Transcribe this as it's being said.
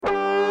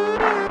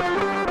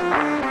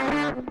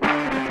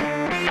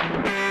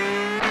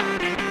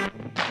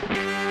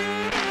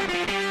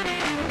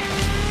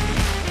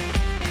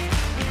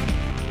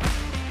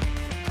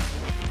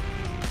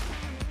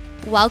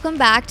Welcome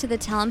back to the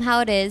Tell 'em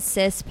How It Is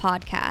Sis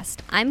podcast.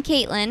 I'm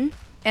Caitlin.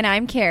 And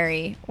I'm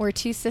Carrie. We're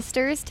two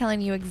sisters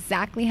telling you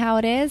exactly how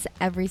it is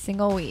every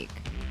single week.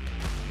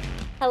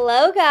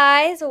 Hello,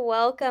 guys.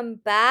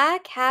 Welcome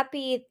back.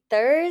 Happy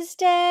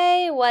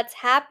Thursday. What's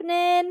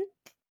happening?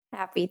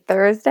 Happy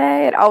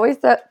Thursday. It always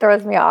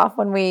throws me off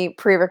when we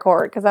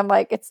pre-record because I'm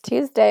like, it's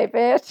Tuesday,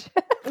 bitch.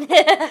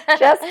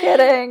 Just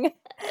kidding.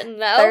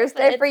 No.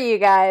 Thursday for you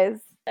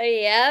guys.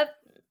 Yep.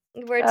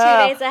 We're 2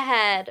 days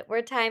ahead.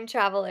 We're time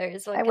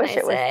travelers. What I can wish I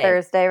it was say?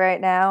 Thursday right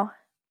now.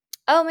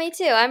 Oh, me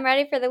too. I'm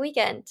ready for the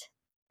weekend.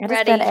 It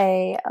has been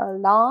a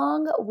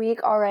long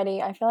week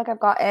already. I feel like I've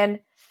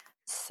gotten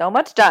so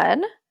much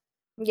done.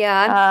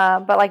 Yeah.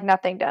 But like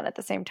nothing done at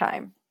the same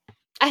time.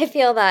 I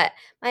feel that.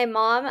 My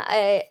mom,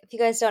 if you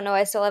guys don't know,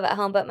 I still live at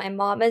home, but my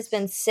mom has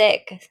been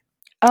sick.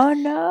 Oh,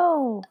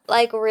 no.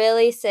 Like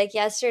really sick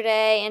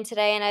yesterday and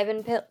today, and I've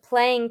been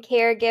playing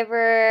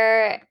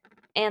caregiver,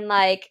 and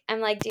like, I'm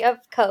like, do you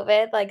have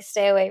COVID? Like,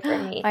 stay away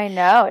from me. I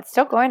know. It's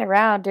still going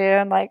around,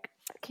 dude. Like,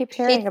 I keep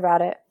hearing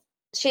about it.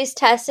 She's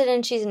tested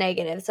and she's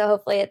negative, so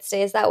hopefully it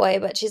stays that way,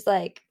 but she's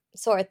like,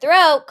 sore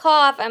throat,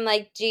 cough. I'm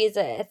like,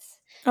 Jesus.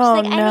 She's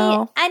like,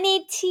 no. I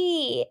need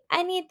tea.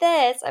 I need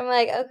this. I'm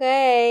like,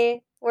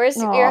 okay. Where's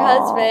your Aw.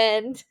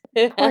 husband?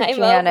 Poor I'm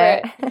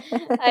Janet. over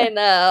it. I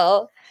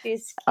know.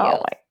 She's cute.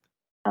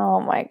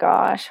 Oh my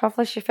gosh.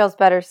 Hopefully she feels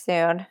better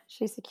soon.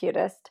 She's the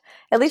cutest.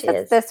 At least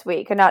it's this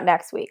week and not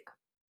next week.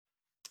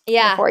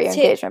 Yeah. Before your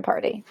engagement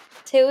party.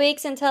 2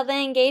 weeks until the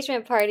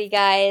engagement party,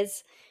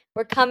 guys.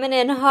 We're coming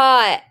in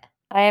hot.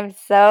 I am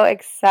so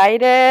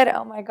excited.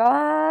 Oh my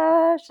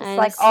gosh.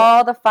 It's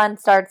all the fun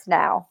starts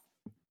now.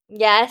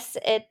 Yes,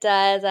 it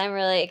does. I'm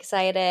really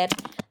excited.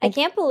 I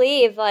can't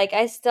believe, like,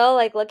 I still,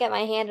 like, look at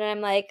my hand and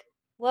I'm like,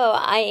 whoa,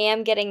 I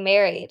am getting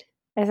married.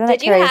 Isn't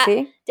it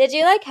crazy? Did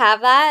you, like,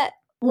 have that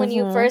when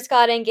you first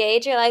got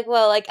engaged? You're like,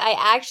 whoa, like, I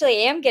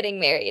actually am getting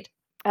married.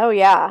 Oh,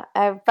 yeah.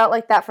 I felt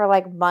like that for,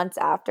 like, months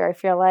after. I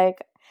feel like,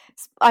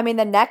 I mean,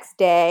 the next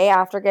day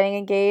after getting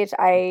engaged,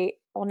 I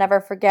will never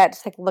forget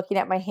just, like, looking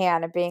at my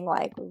hand and being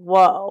like,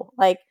 whoa.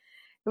 Like,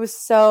 it was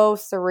so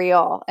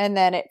surreal. And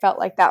then it felt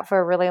like that for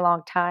a really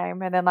long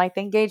time. And then, like,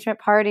 the engagement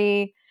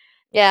party.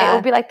 Yeah. It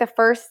will be like the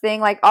first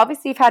thing, like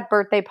obviously you've had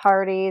birthday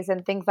parties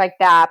and things like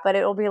that, but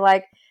it will be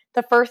like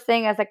the first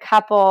thing as a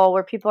couple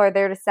where people are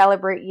there to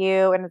celebrate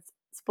you and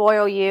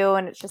spoil you,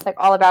 and it's just like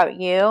all about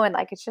you, and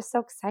like it's just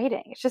so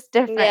exciting. It's just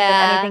different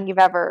than anything you've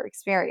ever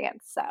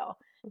experienced. So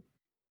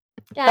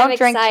don't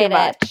drink too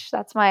much.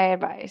 That's my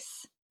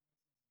advice.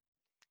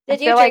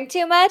 Did you drink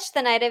too much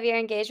the night of your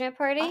engagement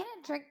party? I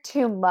didn't drink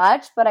too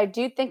much, but I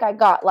do think I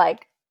got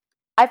like,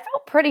 I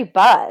felt pretty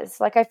buzzed.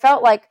 Like I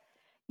felt like,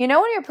 you know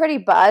when you're pretty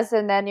buzzed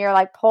and then you're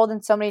like pulled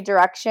in so many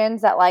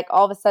directions that like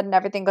all of a sudden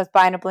everything goes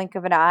by in a blink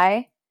of an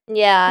eye?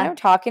 Yeah. You know what I'm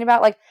talking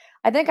about? Like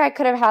I think I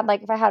could have had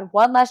like if I had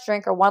one less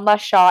drink or one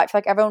less shot, I feel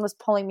like everyone was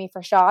pulling me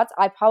for shots,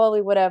 I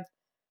probably would have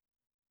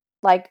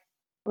like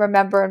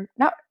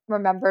not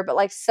remembered, but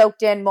like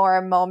soaked in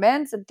more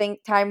moments and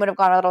think time would have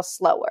gone a little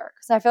slower.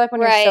 Because I feel like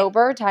when you're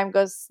sober, time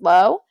goes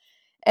slow.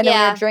 And then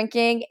when you're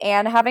drinking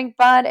and having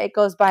fun, it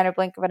goes by in a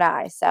blink of an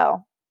eye.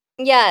 So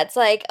yeah, it's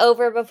like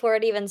over before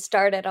it even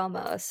started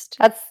almost.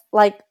 That's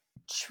like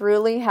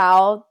truly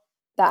how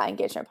that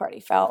engagement party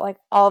felt. Like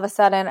all of a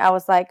sudden I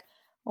was like,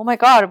 oh my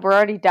God, we're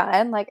already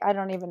done. Like I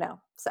don't even know.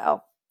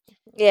 So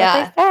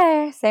yeah, they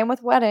say, same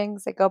with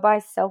weddings. They go by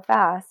so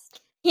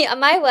fast. Yeah,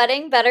 my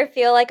wedding better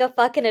feel like a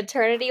fucking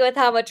eternity with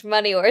how much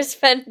money we're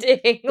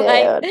spending.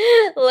 Like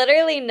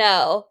literally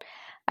no.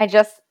 I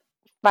just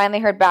finally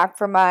heard back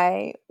from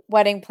my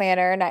wedding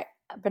planner and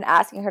I've been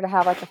asking her to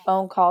have like a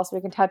phone call so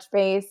we can touch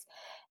base.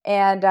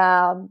 And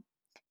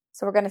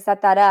so we're going to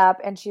set that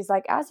up. And she's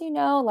like, as you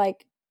know,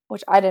 like,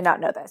 which I did not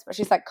know this, but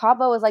she's like,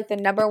 Cabo is like the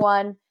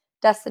 #1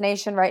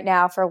 destination right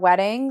now for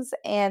weddings.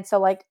 And so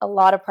like a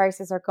lot of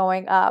prices are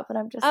going up. And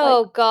I'm just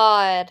oh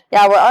God.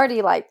 Yeah, we're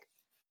already like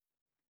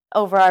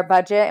over our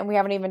budget and we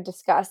haven't even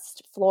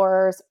discussed did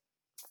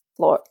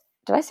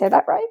I say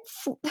that right?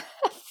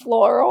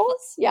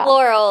 Florals? Yeah.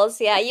 Florals.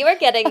 Yeah, you were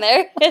getting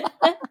there.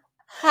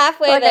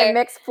 Halfway like there. I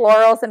mix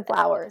florals and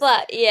flowers.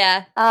 But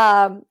yeah.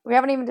 We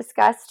haven't even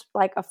discussed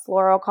like a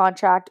floral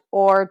contract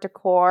or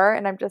decor,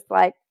 and I'm just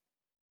like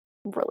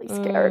really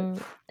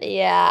scared.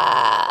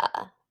 Yeah.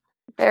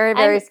 Very,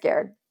 very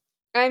scared.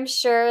 I'm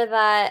sure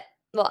that,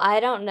 well, I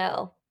don't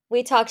know.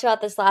 We talked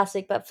about this last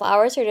week, but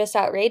flowers are just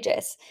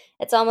outrageous.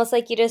 It's almost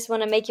like you just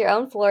want to make your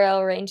own floral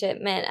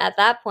arrangement at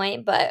that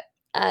point, but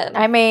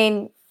I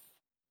mean,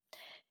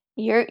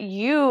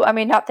 I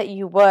mean, not that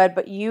you would,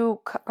 but you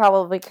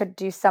probably could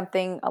do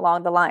something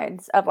along the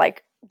lines of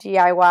like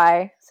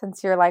DIY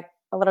since you're like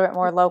a little bit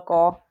more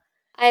local.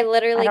 I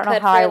literally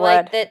could for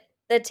like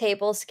the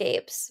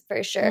tablescapes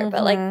for sure,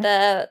 but like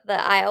the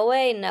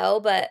aisleway, no,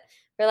 but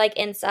for like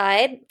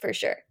inside for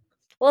sure.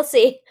 We'll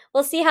see.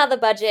 We'll see how the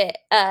budget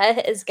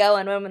is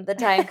going when the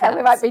time comes.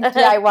 We might be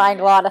DIYing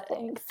a lot of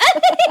things.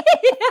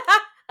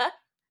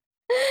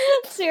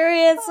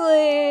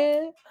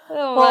 Seriously.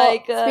 Oh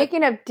my God.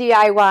 Speaking of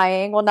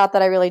DIYing, well, not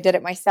that I really did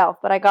it myself,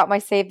 but I got my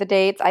save the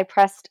dates. I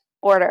pressed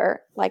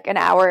order like an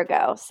hour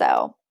ago.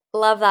 So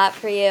love that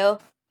for you.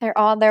 They're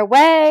on their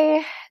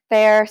way.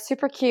 They're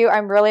super cute.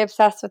 I'm really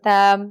obsessed with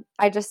them.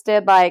 I just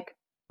did I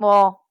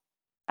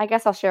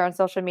guess I'll share on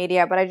social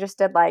media, but I just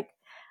did like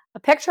a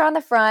picture on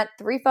the front,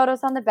 3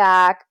 photos on the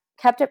back,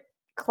 kept it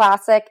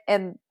classic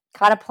and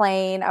kind of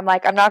plain. I'm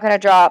like, I'm not going to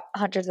drop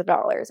hundreds of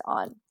dollars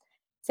on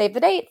save the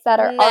dates that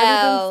are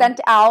already being sent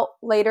out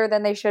later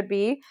than they should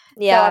be.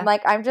 Yeah. So I'm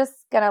like, I'm just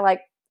going to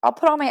I'll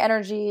put all my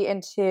energy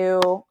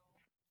into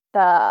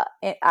the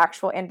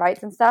actual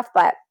invites and stuff,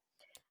 but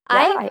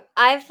yeah,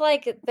 I've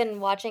been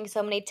watching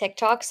so many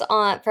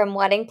TikToks from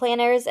wedding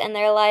planners, and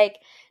they're like,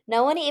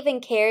 no one even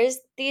cares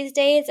these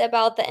days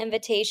about the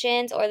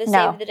invitations or the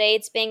save the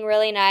dates being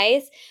really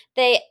nice.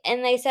 They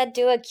said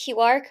do a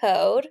QR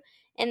code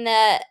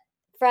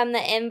from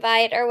the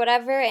invite or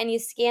whatever, and you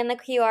scan the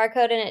QR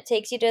code and it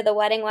takes you to the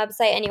wedding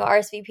website and you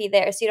RSVP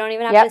there, so you don't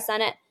even have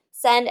to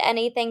send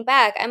anything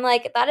back. I'm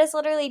like, that is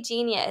literally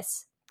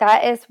genius.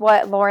 That is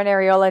what Lauren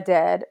Areola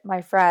did,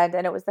 my friend,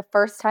 and it was the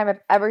first time I've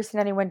ever seen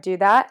anyone do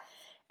that.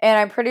 And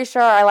I'm pretty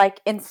sure I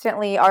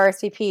instantly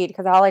RSVP'd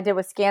because all I did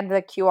was scan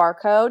the QR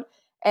code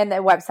and the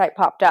website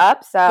popped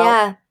up. So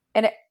yeah,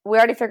 and we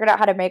already figured out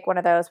how to make one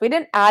of those. We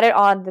didn't add it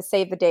on the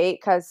save the date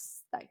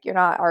because you're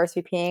not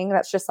RSVPing.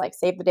 That's just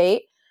save the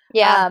date.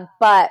 Yeah,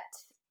 but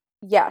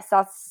yes,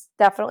 that's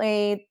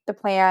definitely the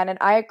plan. And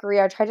I agree.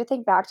 I tried to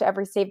think back to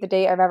every save the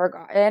date I've ever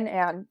gotten,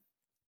 and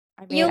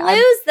you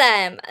lose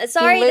them.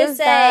 Sorry to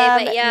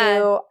say, but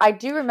yeah. I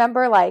do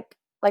remember like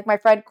my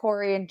friend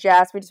Corey and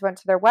Jess, we just went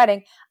to their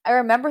wedding. I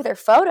remember their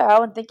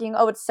photo and thinking,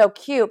 oh, it's so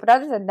cute. But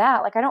other than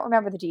that, I don't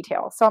remember the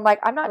details. So I'm like,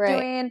 I'm not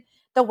doing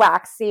the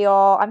wax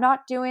seal. I'm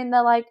not doing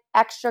the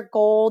extra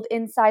gold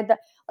inside the,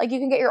 you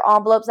can get your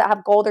envelopes that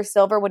have gold or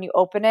silver when you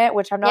open it,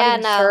 which I'm not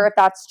even sure if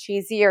that's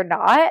cheesy or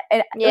not.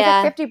 And it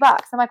was $50.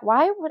 I'm like,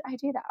 why would I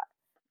do that?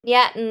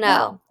 Yeah,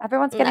 no.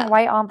 Everyone's getting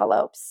white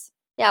envelopes.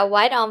 Yeah,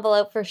 white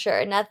envelope for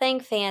sure. Nothing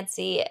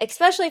fancy,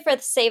 especially for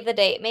the save the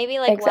date. Maybe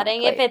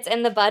wedding, if it's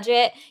in the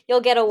budget,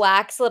 you'll get a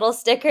wax little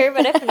sticker.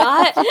 But if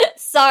not,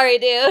 sorry,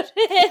 dude,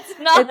 it's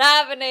not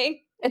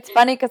happening. It's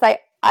funny because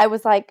I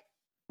was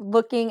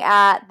looking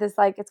at this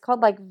it's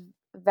called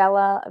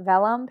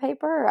vellum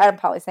paper. I'm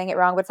probably saying it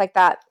wrong, but it's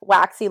that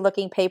waxy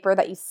looking paper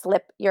that you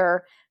slip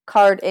your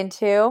card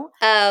into.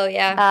 Oh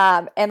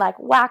yeah. And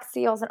wax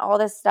seals and all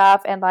this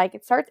stuff, and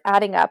it starts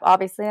adding up.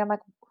 Obviously, I'm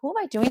like, who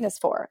am I doing this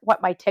for?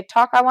 What, my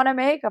TikTok I want to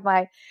make? Am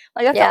I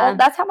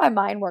that's how my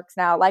mind works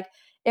now.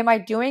 Am I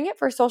doing it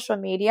for social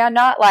media?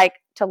 Not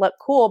to look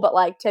cool,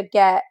 but to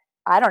get,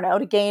 I don't know,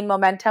 to gain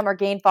momentum or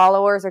gain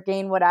followers or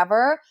gain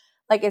whatever.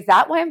 Is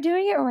that why I'm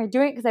doing it, or am I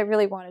doing it because I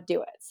really want to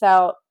do it?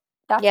 So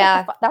that's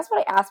that's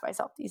what I ask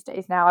myself these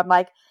days now. I'm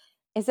like,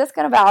 is this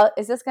gonna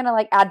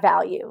add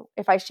value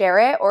if I share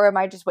it, or am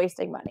I just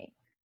wasting money?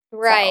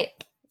 Right.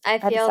 So, I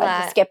feel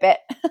that. To skip it.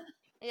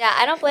 Yeah,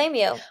 I don't blame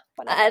you.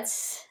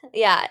 That's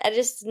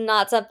just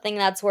not something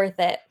that's worth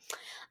it.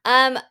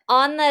 On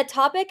the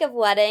topic of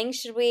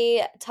weddings,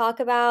 we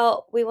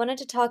wanted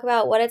to talk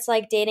about what it's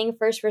like dating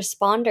first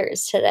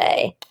responders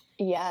today.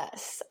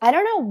 Yes. I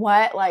don't know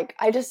what,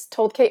 I just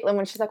told Caitlin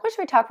when she's like, what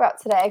should we talk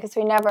about today? Because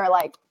we never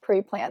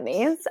pre-plan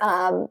these.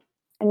 And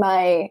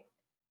my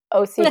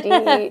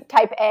OCD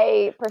type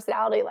A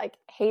personality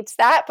hates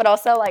that, but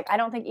also I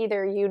don't think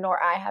either you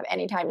nor I have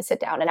any time to sit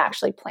down and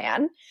actually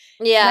plan.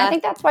 Yeah. And I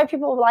think that's why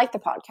people like the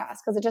podcast,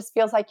 because it just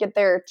feels like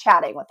they're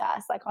chatting with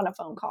us on a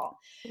phone call.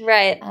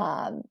 Right.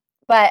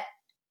 But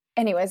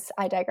anyways,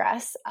 I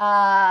digress.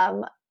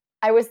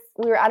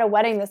 We were at a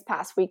wedding this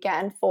past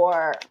weekend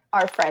for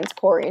our friends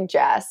Corey and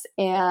Jess,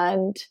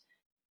 and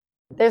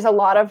he's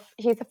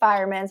a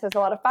fireman, so there's a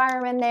lot of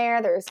firemen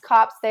there. There's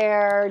cops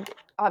there.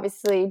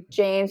 Obviously,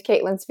 James,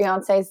 Caitlin's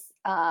fiance, is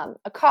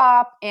a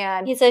cop,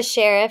 and he's a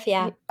sheriff,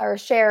 or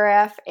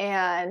sheriff,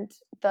 and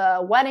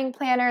the wedding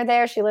planner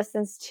there. She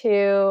listens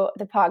to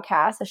the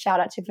podcast. A shout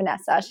out to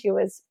Vanessa. She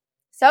was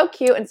so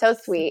cute and so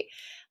sweet.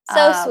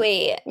 So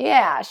sweet.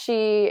 Yeah,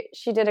 she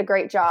did a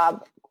great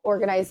job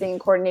organizing and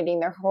coordinating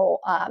their whole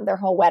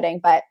wedding.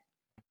 But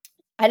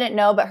I didn't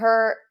know, but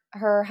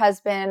her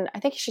husband, I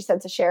think she said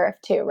it's a sheriff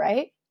too,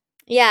 right?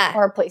 Yeah.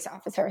 Or a police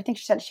officer. I think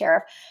she said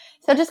sheriff.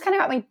 So it just kind of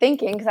got me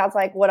thinking, because that's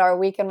what our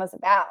weekend was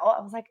about.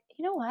 I was like,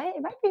 you know what?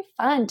 It might be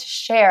fun to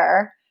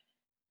share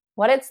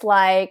what it's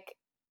like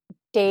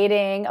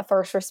dating a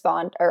first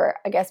responder, or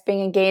I guess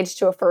being engaged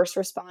to a first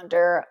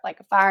responder, like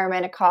a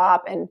fireman, a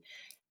cop. And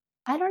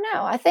I don't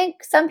know. I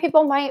think some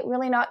people might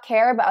really not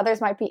care, but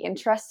others might be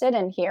interested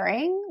in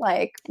hearing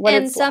what it's like.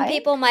 And some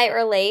people might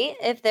relate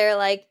if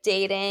they're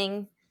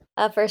dating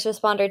a first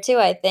responder too.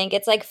 I think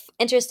it's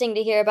interesting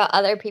to hear about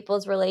other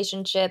people's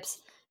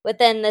relationships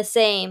within the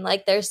same,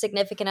 their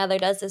significant other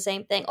does the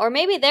same thing, or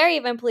maybe they're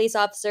even police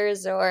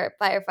officers or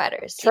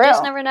firefighters. True. You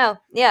just never know.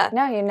 Yeah.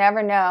 No, you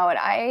never know. And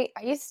I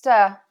used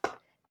to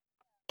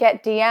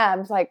get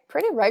DMs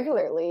pretty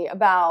regularly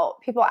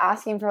about people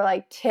asking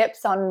for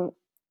tips on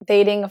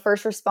dating a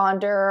first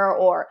responder,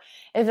 or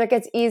if it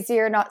gets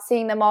easier not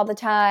seeing them all the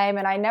time.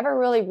 And I never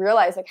really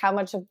realized like how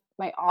much of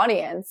my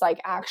audience like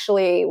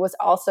actually was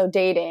also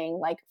dating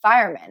like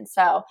firemen.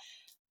 So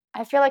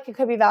I feel like it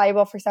could be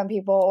valuable for some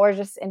people, or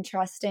just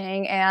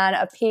interesting, and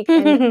a peek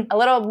in, a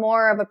little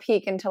more of a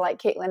peek into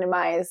like Caitlin and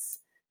Mai's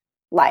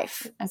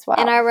life as well.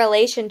 In our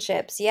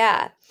relationships,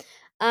 yeah.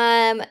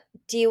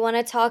 Do you want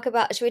to talk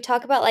about, should we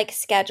talk about like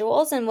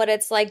schedules and what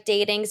it's like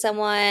dating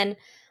someone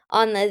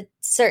on the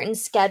certain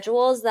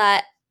schedules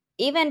that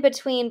even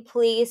between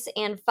police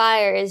and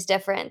fire is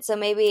different? So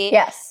maybe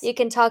you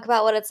can talk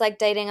about what it's like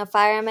dating a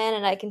fireman,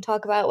 and I can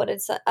talk about what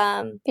it's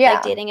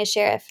like dating a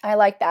sheriff. I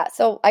like that.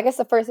 So I guess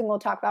the first thing we'll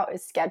talk about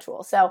is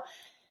schedule. So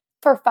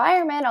for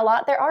firemen,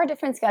 there are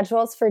different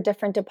schedules for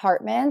different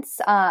departments.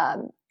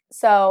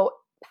 So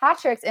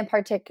Patrick's in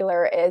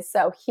particular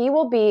so he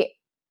will be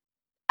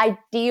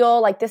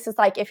ideal. Like this is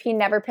like if he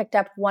never picked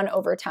up one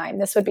overtime,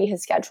 this would be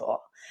his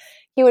schedule.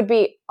 He would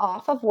be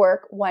off of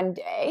work one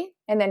day,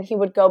 and then he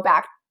would go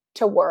back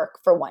to work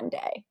for one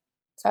day.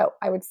 So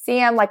I would see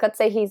him, like let's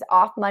say he's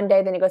off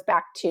Monday, then he goes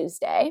back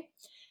Tuesday.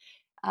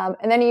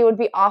 And then he would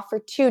be off for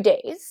 2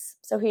 days.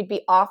 So he'd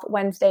be off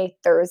Wednesday,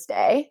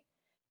 Thursday.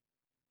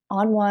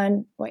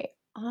 And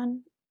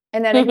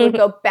then he would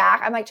go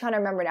back. I'm like trying to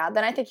remember now.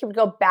 Then I think he would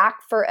go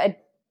back for a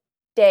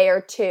day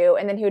or two,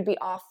 and then he would be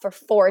off for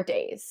 4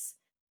 days.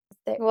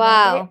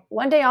 Wow.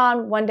 One day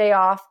on, 1 day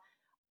off,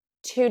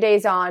 2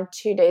 days on,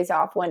 2 days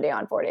off, 1 day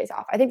on, 4 days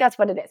off. I think that's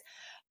what it is.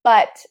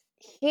 But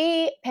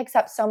he picks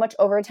up so much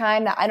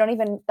overtime that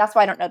that's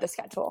why I don't know the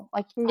schedule.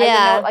 Like I would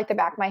know it like the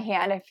back of my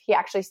hand if he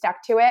actually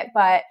stuck to it.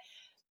 But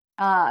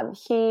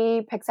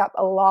he picks up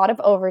a lot of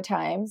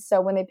overtime.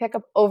 So when they pick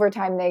up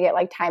overtime, they get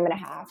like time and a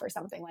half or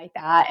something like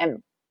that.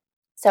 And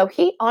so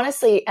he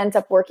honestly ends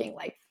up working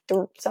like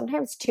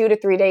sometimes 2 to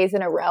 3 days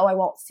in a row. I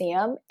won't see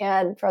him.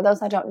 And for those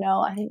that don't know,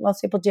 I think most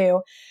people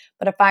do,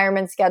 but a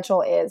fireman's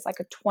schedule is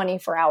like a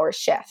 24-hour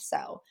shift.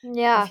 So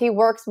if he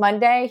works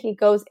Monday, he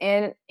goes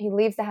in, he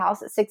leaves the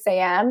house at 6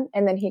 a.m.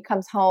 and then he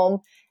comes home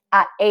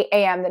at 8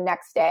 a.m. the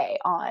next day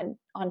on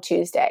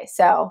Tuesday.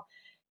 So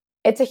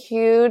it's a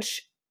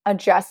huge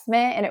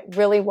adjustment. And it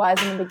really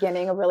was in the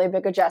beginning a really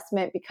big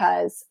adjustment,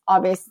 because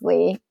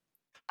obviously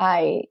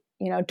I,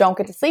 don't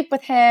get to sleep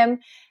with him,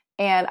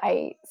 and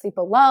I sleep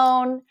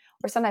alone,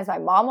 or sometimes my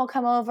mom will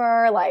come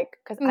over, like,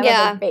 because I'm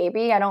a big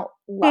baby. I don't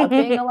love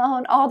being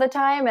alone all the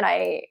time. And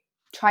I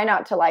try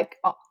not to like,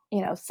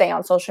 say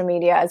on social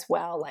media as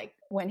well, like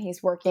when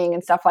he's working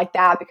and stuff like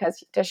that,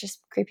 because there's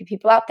just creepy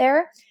people out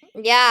there.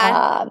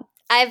 Yeah.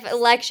 I've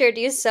lectured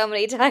you so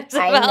many times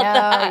about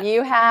that.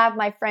 You have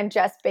my friend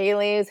Jess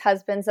Bailey, whose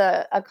husband's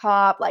a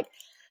cop, like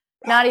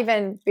not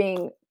even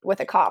being with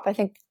a cop. I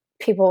think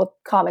people with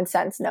common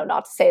sense know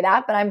not to say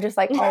that, but I'm just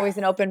like always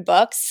an open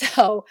book.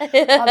 So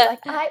I'm like,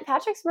 hi,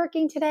 Patrick's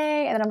working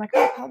today. And then I'm like,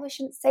 I probably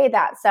shouldn't say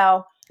that.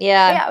 So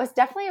yeah, it was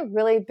definitely a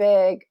really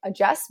big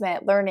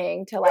adjustment,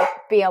 learning to like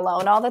be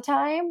alone all the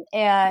time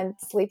and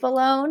sleep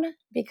alone,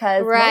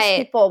 because most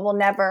people will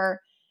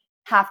never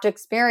have to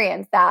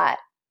experience that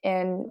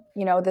in,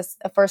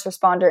 a first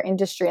responder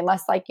industry,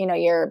 unless like,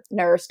 you're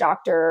nurse,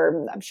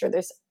 doctor. I'm sure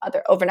there's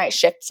other overnight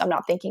shifts I'm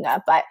not thinking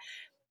of, but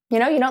you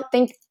don't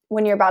think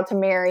when you're about to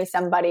marry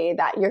somebody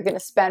that you're going to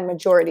spend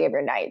majority of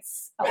your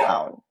nights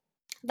alone.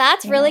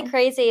 That's really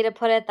crazy to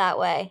put it that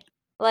way.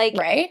 Like,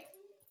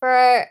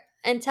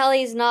 until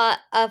he's not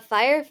a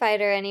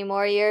firefighter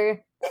anymore, you're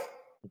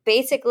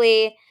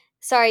basically,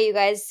 sorry, you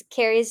guys,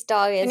 Carrie's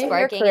dog is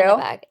barking in the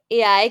back.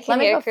 Yeah, I can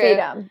hear Crew. Feed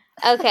him.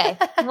 Okay.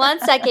 1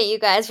 second, you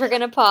guys. We're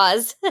going to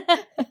pause.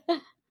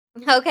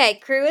 Okay,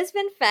 Crew has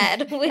been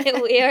fed.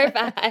 We are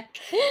back.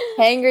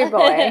 Hangry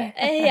boy.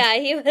 Yeah,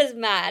 he was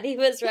mad. He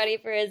was ready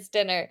for his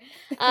dinner.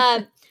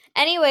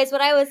 Anyways,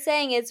 what I was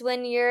saying is,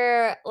 when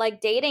you're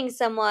like dating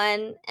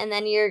someone and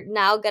then you're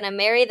now going to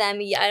marry them,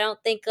 I don't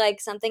think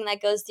like something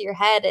that goes through your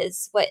head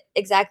is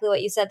exactly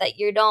what you said, that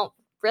you don't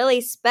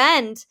really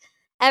spend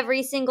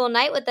every single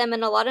night with them.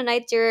 And a lot of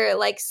nights you're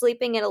like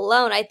sleeping it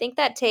alone. I think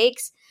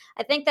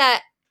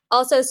that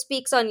also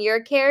speaks on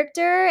your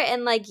character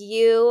and like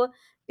you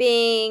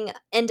being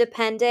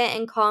independent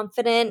and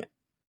confident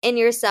in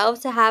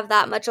yourself to have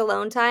that much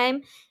alone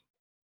time,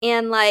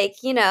 and like,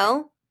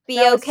 be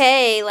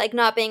okay like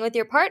not being with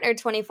your partner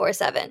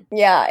 24/7.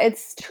 Yeah,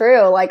 it's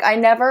true. Like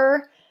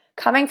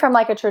coming from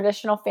like a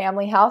traditional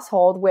family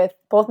household with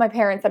both my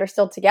parents that are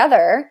still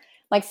together,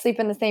 like sleep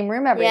in the same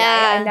room every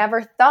night. I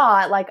never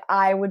thought like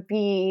I would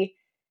be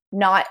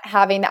not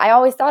having I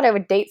always thought I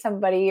would date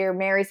somebody or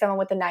marry someone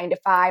with a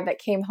 9-to-5 that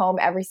came home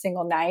every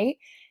single night.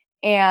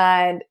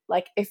 And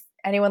like, if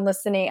anyone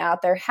listening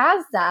out there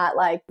has that,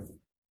 like,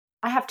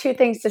 I have 2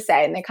 things to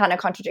say, and they kind of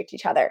contradict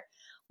each other.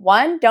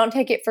 1, don't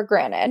take it for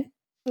granted.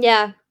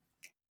 Yeah.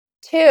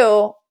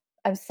 2,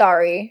 I'm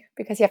sorry,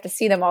 because you have to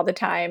see them all the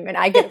time and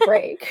I get a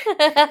break.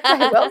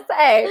 I will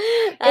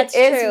say That's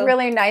it true. is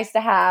really nice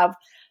to have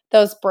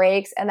those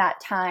breaks and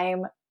that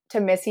time to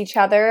miss each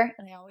other.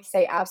 And I always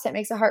say absent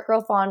makes a heart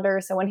grow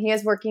fonder. So when he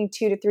is working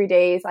 2 to 3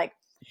 days, like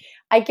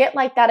I get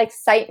like that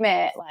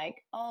excitement,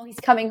 like, oh, he's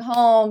coming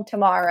home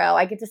tomorrow.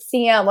 I get to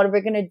see him. What are we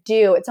going to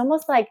do? It's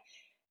almost like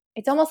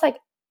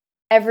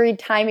every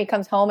time he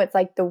comes home, it's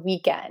like the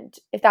weekend,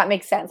 if that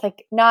makes sense.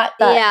 Like, not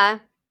that. Yeah.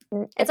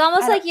 It's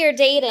almost like you're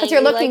dating. Because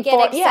you're looking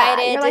get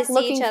excited you're like to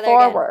looking see each other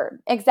forward.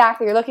 Again.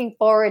 Exactly. You're looking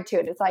forward to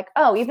it. It's like,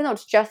 oh, even though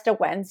it's just a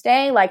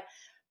Wednesday, like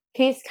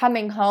he's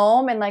coming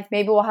home and like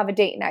maybe we'll have a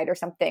date night or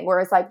something.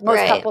 Whereas like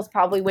most couples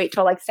probably wait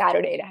till like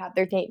Saturday to have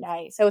their date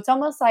night. So it's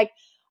almost like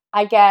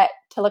I get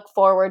to look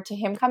forward to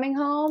him coming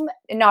home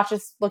and not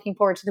just looking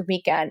forward to the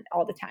weekend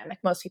all the time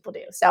like most people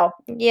do. So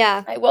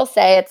yeah, I will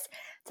say it's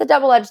a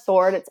double-edged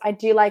sword. I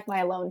do like my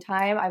alone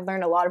time. I've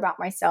learned a lot about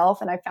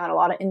myself and I found a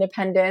lot of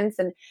independence,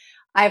 and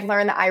I've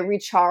learned that I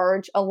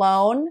recharge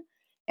alone,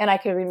 and I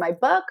could read my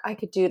book. I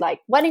could do like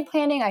wedding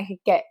planning. I could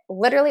get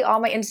literally all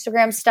my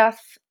Instagram stuff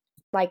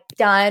like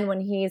done when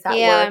he's at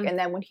work, and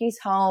then when he's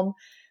home,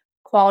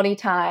 quality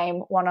time,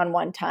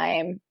 one-on-one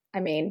time.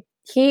 I mean,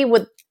 he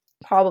would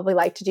probably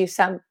like to do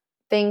some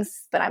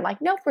things, but I'm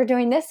like, nope, we're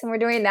doing this and we're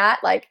doing that.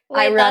 Like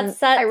I run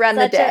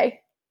the day.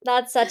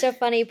 That's such a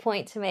funny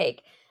point to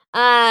make.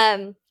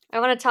 I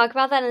want to talk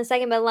about that in a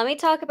second, but let me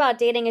talk about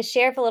dating a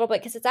sheriff a little bit,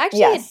 because it's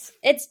actually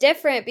it's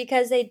different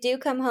because they do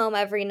come home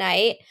every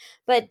night,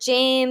 but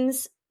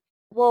James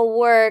will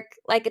work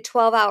like a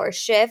 12-hour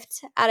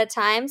shift at a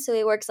time. So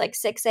he works like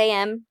 6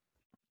 a.m.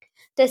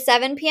 to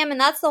 7 p.m. and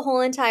that's the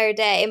whole entire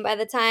day. And by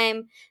the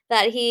time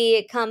that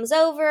he comes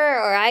over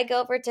or I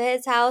go over to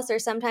his house, or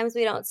sometimes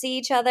we don't see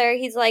each other,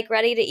 he's like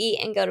ready to eat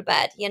and go to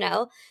bed, you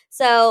know?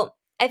 So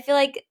I feel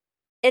like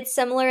it's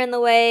similar in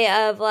the way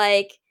of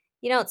like,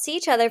 you don't see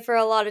each other for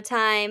a lot of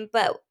time,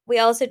 but we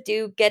also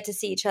do get to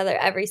see each other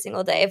every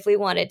single day if we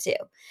wanted to.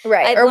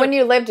 Right. When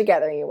you live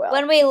together, you will.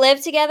 When we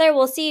live together,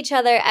 we'll see each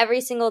other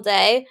every single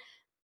day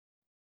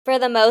for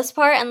the most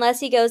part, unless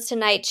he goes to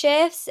night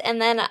shifts.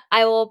 And then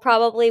I will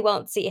probably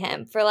won't see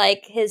him for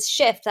like his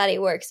shift that he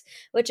works,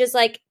 which is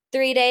like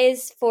 3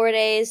 days, 4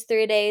 days,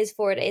 3 days,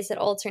 4 days. It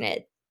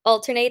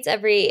alternates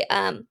every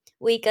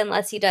week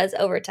unless he does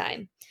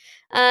overtime.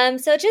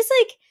 So just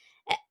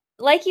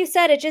like you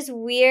said, it's just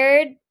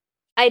weird.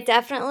 I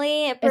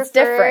definitely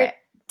prefer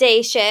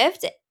day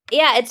shift.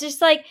 Yeah, it's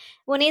just like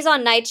when he's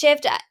on night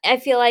shift, I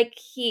feel like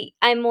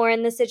I'm more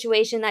in the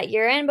situation that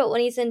you're in. But when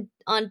he's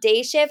on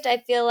day shift, I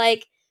feel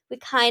like we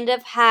kind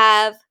of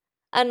have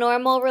a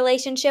normal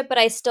relationship, but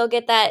I still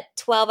get that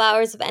 12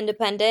 hours of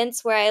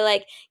independence where I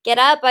like get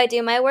up, I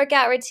do my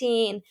workout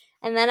routine,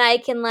 and then I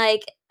can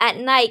like at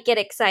night get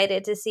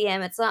excited to see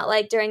him. It's not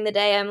like during the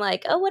day I'm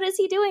like, oh, what is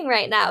he doing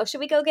right now?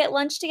 Should we go get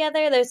lunch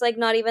together? There's like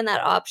not even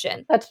that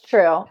option. That's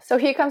true. So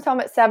he comes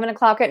home at 7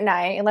 o'clock at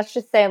night, and let's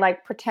just say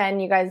like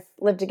pretend you guys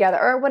live together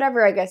or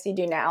whatever I guess you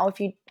do now.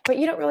 But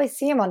you don't really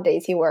see him on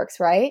days he works,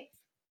 right?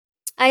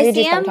 I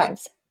see him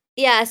sometimes.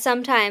 Yeah,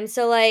 sometimes.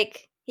 So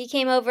like he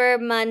came over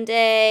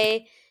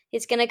Monday.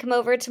 He's going to come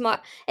over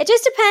tomorrow. It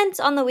just depends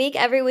on the week.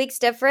 Every week's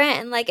different.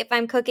 And like if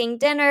I'm cooking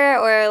dinner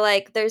or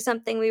like there's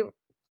something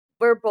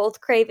we're both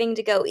craving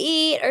to go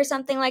eat or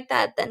something like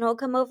that, then he'll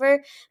come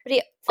over. But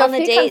he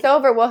comes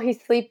over, will he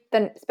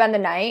spend the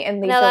night and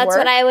leave No, that's work?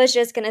 What I was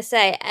just going to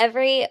say.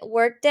 Every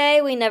work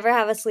day, we never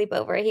have a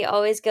sleepover. He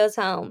always goes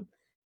home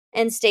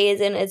and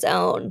stays in his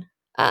own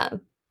bed.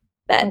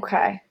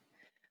 Okay.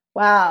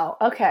 Wow.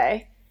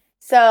 Okay.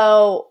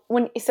 So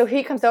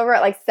he comes over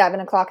at like 7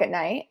 o'clock at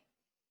night?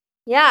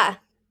 Yeah.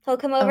 He'll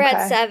come over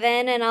at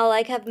 7 and I'll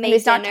like have made dinner.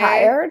 He's not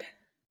tired?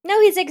 No,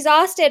 he's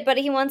exhausted, but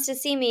he wants to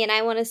see me and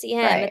I want to see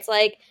him. Right. It's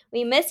like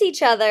we miss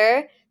each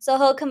other, so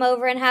he'll come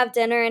over and have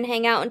dinner and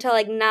hang out until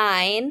like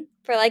 9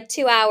 for like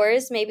 2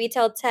 hours, maybe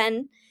till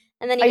 10,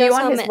 and then he goes home.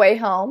 Are you on his way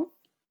home?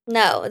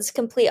 No, it's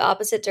complete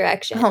opposite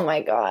direction. Oh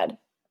my God.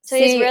 So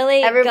he's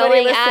really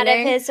going out of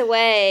his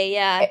way,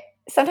 yeah.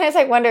 Sometimes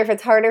I wonder if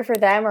it's harder for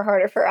them or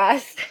harder for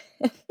us.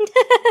 Probably,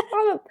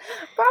 I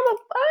don't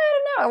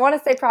know. I want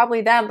to say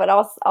probably them, but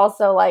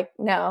also like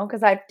no,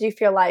 because I do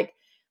feel like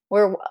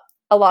we're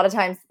a lot of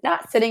times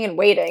not sitting and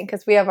waiting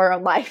because we have our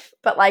own life,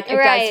 but like it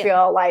does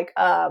feel like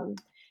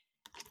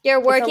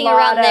you're working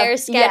around their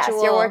schedule.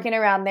 Yes, you're working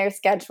around their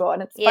schedule,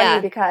 and it's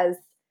funny because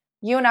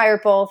you and I are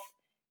both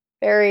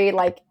very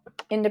like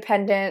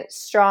independent,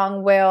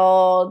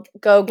 strong-willed,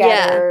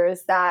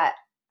 go-getters that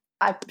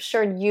I'm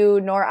sure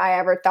you nor I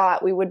ever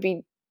thought we would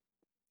be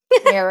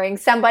marrying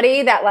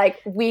somebody that like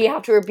we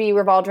have to be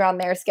revolved around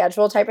their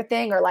schedule type of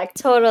thing, or like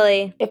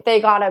totally if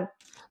they got a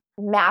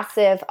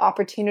massive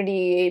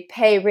opportunity,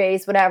 pay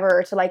raise,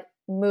 whatever, to like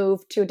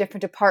move to a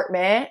different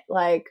department,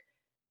 like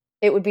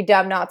it would be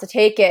dumb not to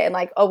take it, and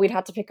like we'd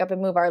have to pick up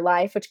and move our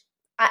life, which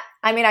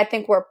I mean I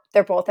think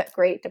they're both at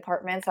great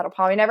departments. That'll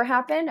probably never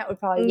happen. That would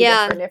probably be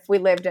different if we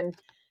lived in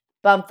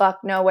bumfuck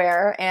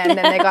nowhere and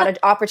then they got an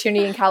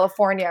opportunity in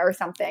California or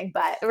something,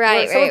 but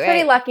we're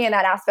pretty lucky in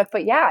that aspect.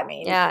 But yeah, I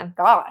mean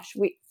gosh,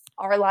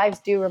 our lives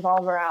do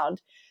revolve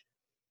around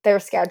their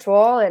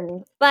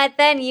schedule. But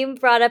then you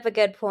brought up a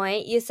good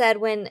point. You said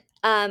when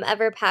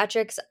ever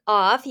Patrick's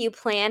off, you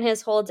plan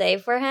his whole day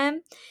for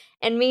him.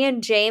 And me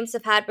and James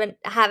have been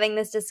having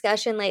this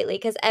discussion lately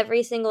because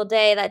every single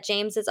day that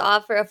James is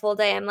off for a full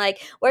day, I'm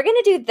like, we're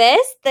going to do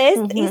this.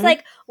 Mm-hmm. He's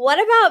like, what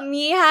about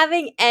me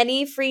having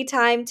any free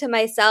time to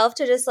myself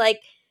to just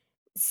like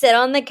sit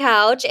on the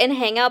couch and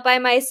hang out by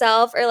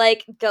myself or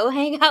like go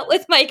hang out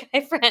with my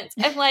guy friends?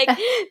 I'm like,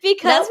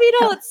 because we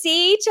don't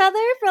see each other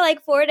for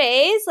like 4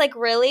 days, like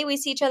really, we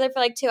see each other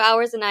for like 2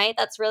 hours a night.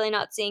 That's really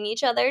not seeing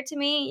each other to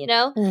me, you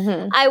know?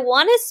 Mm-hmm. I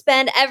want to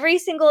spend every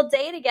single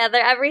day together,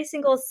 every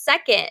single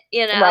second,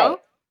 you know?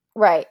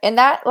 Right. And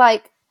that,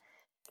 like,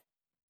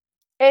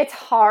 it's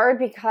hard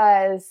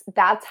because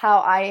that's how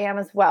I am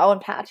as well when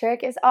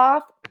Patrick is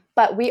off.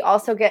 But we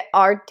also get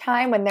our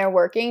time when they're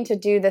working to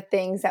do the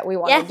things that we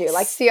want to do.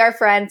 Like see our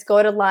friends,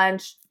 go to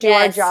lunch, do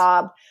our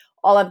job,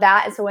 all of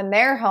that. And so when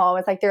they're home,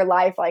 it's like their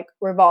life like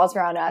revolves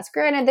around us.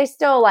 Granted, they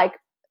still like,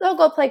 they'll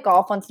go play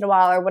golf once in a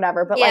while or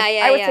whatever. But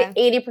I would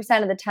say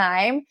 80% of the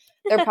time,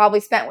 they're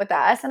probably spent with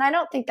us. And I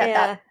don't think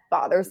that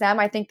bothers them.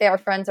 I think our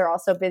friends are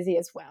also busy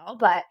as well.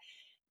 But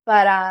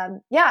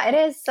yeah, it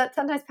is.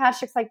 Sometimes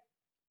Patrick's like,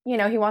 you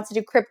know, he wants to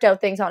do crypto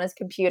things on his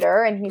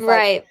computer. And he's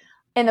like,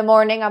 in the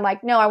morning, I'm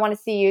like, no, I want to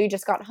see you. You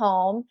just got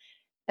home.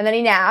 And then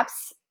he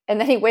naps.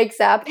 And then he wakes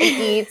up and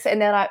eats.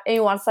 And then he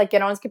wants to like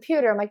get on his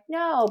computer. I'm like,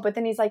 no. But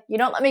then he's like, you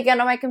don't let me get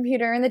on my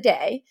computer in the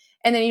day.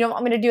 And then you don't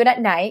want me to do it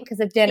at night because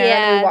of dinner.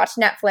 And we watch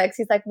Netflix.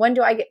 He's like, when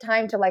do I get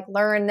time to like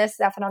learn this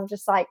stuff? And I'm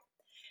just like,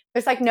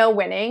 there's like no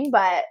winning.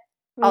 But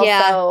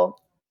also,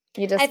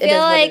 I feel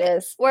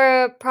like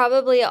we're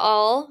probably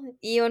all,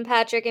 you and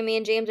Patrick and me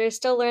and James are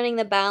still learning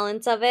the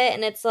balance of it.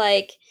 And it's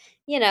like,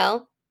 you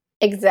know.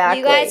 Exactly.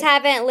 You guys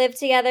haven't lived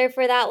together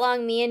for that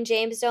long. Me and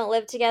James don't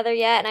live together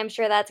yet. And I'm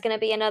sure that's going to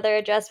be another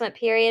adjustment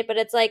period. But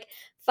it's like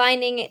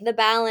finding the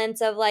balance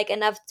of like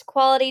enough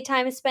quality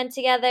time spent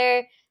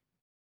together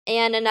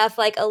and enough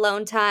like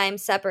alone time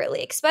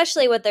separately,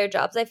 especially with their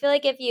jobs. I feel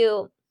like if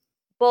you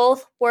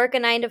both work a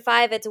 9 to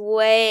 5, it's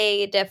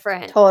way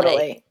different. Totally.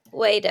 Like,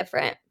 way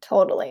different.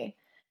 Totally.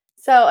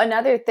 So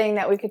another thing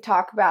that we could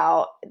talk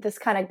about, this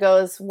kind of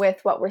goes with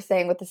what we're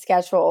saying with the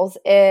schedules,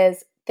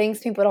 is things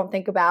people don't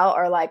think about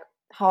are like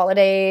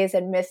holidays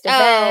and missed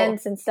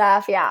events and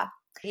stuff.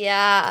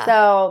 Yeah.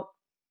 So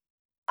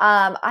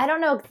I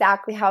don't know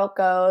exactly how it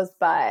goes,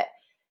 but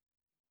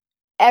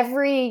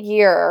every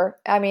year,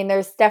 I mean,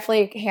 there's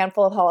definitely a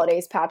handful of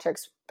holidays Patrick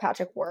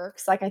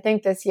works. Like I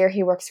think this year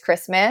he works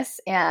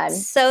Christmas, and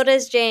so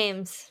does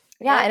James.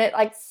 Yeah, and it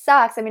like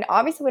sucks. I mean,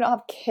 obviously we don't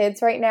have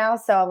kids right now,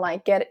 so I'm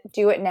like,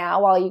 do it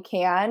now while you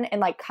can, and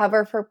like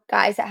cover for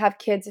guys that have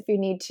kids if you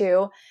need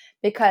to.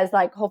 Because,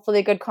 like,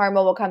 hopefully good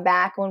karma will come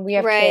back. When we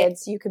have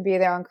kids, you could be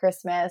there on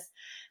Christmas.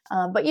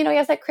 But, you know, he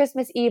has, like,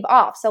 Christmas Eve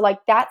off. So, like,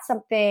 that's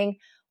something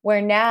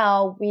where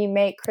now we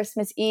make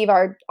Christmas Eve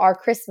our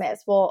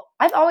Christmas. Well,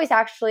 I've always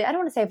actually – I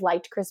don't want to say I've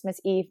liked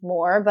Christmas Eve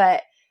more,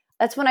 but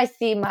that's when I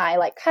see my,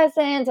 like,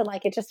 cousins and,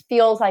 like, it just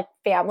feels like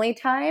family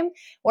time.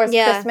 Whereas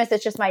Christmas,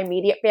 it's just my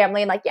immediate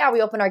family. And, like, yeah,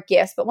 we open our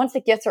gifts. But once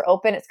the gifts are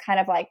open, it's kind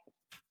of like –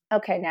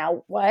 okay,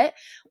 now what?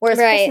 Whereas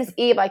Christmas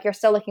Eve, like you're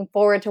still looking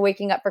forward to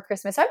waking up for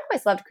Christmas. I've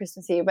always loved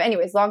Christmas Eve. But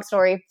anyways, long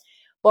story,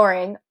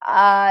 boring.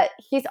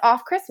 He's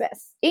off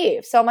Christmas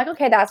Eve. So I'm like,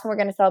 okay, that's when we're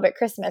going to celebrate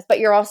Christmas. But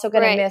you're also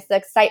going to miss the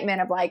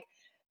excitement of like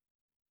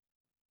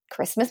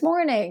Christmas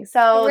morning.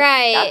 So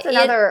that's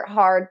another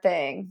hard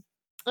thing.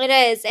 It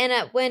is.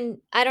 And when,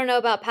 I don't know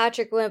about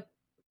Patrick,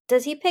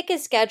 does he pick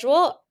his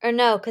schedule or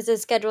no? Because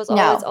his schedule is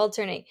always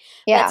alternating.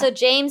 Yeah. But so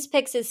James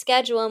picks his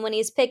schedule, and when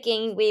he's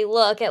picking, we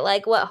look at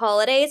like what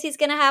holidays he's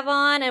going to have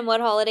on and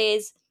what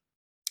holidays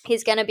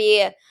he's going to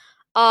be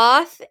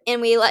off,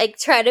 and we like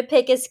try to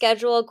pick his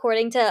schedule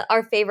according to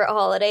our favorite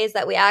holidays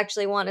that we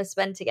actually want to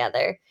spend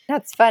together.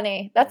 That's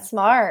funny. That's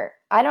smart.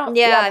 I don't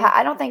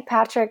think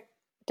Patrick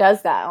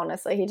does that,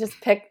 honestly. He just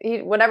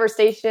whatever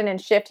station and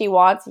shift he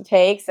wants, he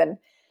takes, and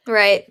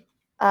but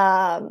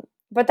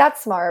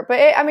that's smart.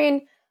 But I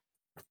mean,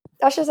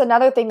 that's just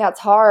another thing that's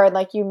hard.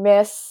 Like you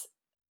miss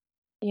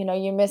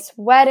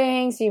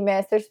weddings,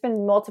 there's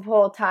been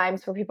multiple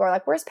times where people are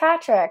like, where's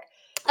Patrick?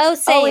 Oh,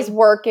 same. Always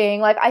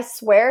working. Like I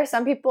swear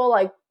some people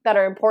like that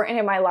are important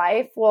in my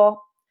life.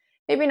 Well,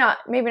 maybe not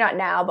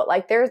now, but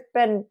like there's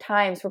been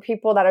times where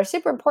people that are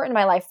super important in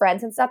my life,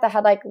 friends and stuff, that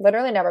had like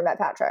literally never met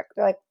Patrick.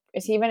 They're like,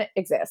 does he even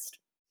exist?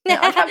 You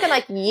know, I'm talking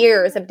like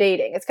years of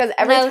dating. It's because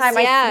every time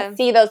I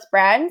see those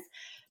friends,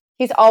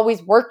 he's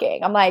always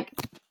working. I'm like,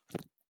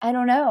 I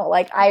don't know.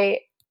 Like, I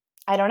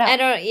don't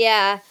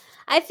know.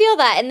 I feel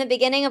that in the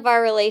beginning of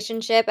our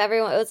relationship, it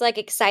was like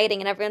exciting,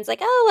 and everyone's like,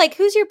 oh, like,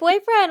 who's your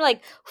boyfriend?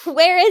 Like,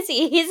 where is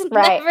he? He's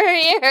never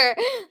here.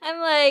 I'm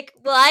like,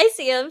 well, I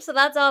see him, so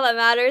that's all that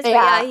matters. But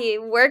yeah, he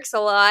works a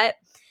lot.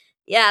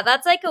 Yeah,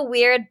 that's like a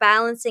weird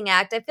balancing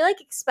act. I feel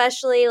like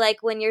especially like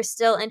when you're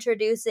still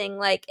introducing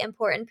like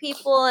important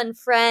people and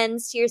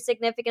friends to your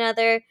significant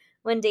other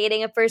when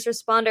dating a first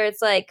responder,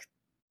 it's like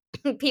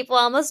people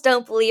almost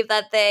don't believe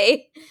that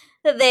they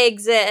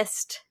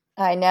exist.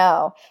 I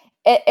know.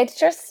 It's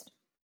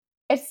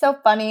so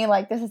funny.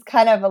 Like this is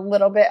kind of a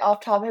little bit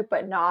off topic,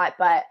 but not.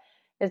 But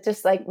it's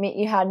just like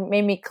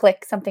made me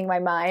click something in my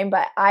mind.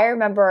 But I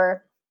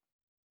remember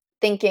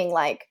thinking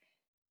like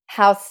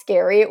how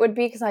scary it would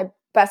be because my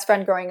best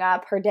friend growing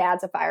up, her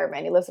dad's a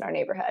fireman. He lives in our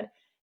neighborhood.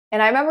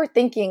 And I remember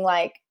thinking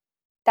like,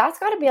 that's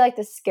got to be like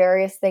the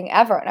scariest thing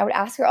ever. And I would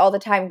ask her all the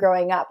time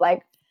growing up,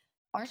 like,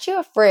 aren't you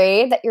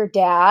afraid that your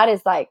dad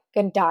is like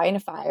going to die in a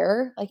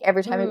fire? Like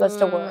every time he goes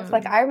to work.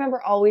 Like I remember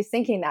always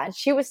thinking that. And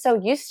she was so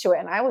used to it.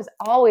 And I was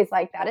always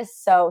like, that is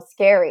so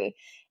scary.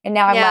 And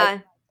now I'm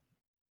like,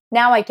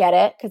 now I get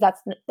it because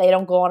they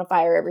don't go on a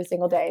fire every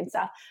single day and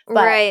stuff.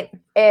 But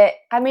it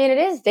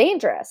is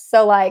dangerous.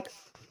 So like,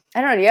 I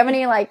don't know. Do you have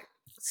any like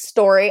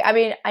story? I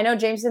mean, I know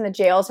James is in the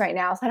jails right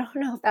now, so I don't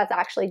know if that's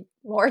actually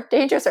more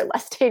dangerous or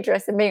less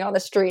dangerous than being on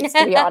the streets,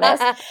 to be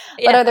honest.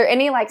 But are there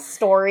any like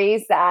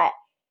stories that,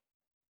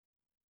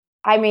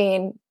 I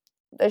mean,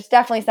 there's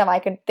definitely some I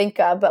can think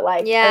of, but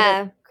like, are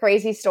there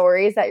crazy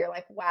stories that you're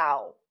like,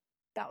 wow,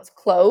 that was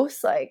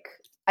close? Like,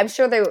 I'm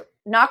sure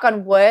knock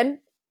on wood,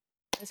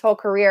 this whole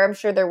career, I'm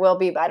sure there will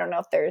be, but I don't know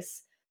if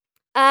there's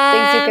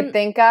things you could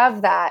think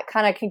of that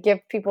kind of can give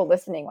people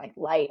listening like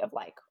light of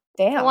like,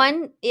 damn.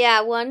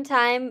 One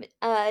time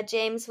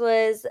James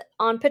was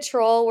on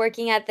patrol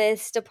working at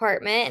this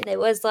department, and it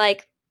was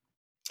like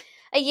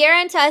a year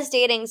into us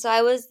dating, so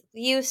I was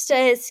used to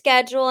his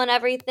schedule and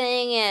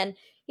everything, and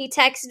he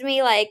texted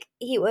me like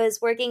he was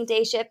working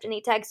day shift, and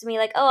he texted me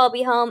like, oh, I'll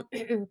be home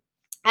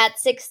at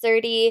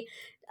 6:30.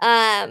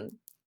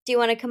 Do you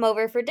want to come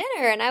over for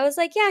dinner? And I was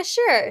like, yeah,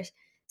 sure.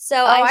 So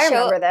I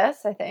remember this,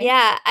 I think.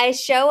 Yeah, I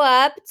show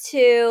up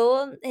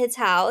to his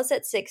house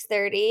at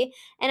 6:30,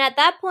 and at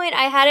that point,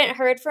 I hadn't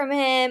heard from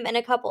him in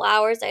a couple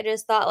hours. I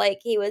just thought, like,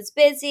 he was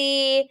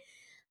busy.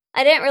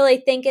 I didn't really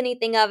think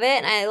anything of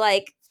it, and I,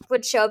 like,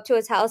 would show up to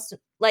his house,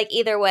 like,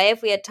 either way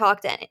if we had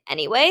talked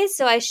anyway.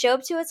 So I show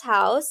up to his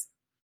house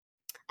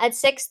at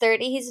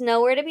 6:30. He's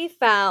nowhere to be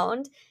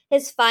found.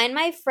 His Find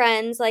My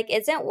Friends, like,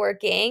 isn't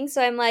working.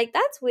 So I'm like,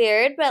 that's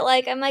weird, but,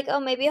 like, I'm like, oh,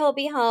 maybe he'll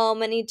be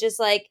home, and he just,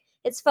 like,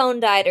 his phone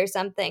died or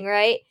something,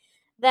 right?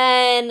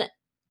 Then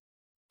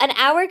an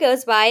hour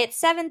goes by. It's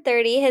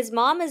 7:30. His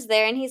mom is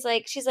there, and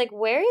she's like,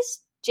 where is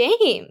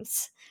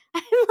James?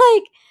 I'm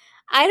like,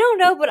 I don't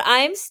know, but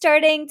I'm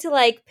starting to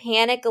like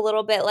panic a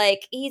little bit.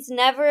 Like he's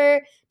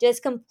never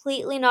just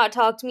completely not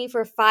talked to me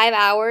for 5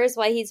 hours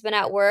while he's been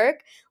at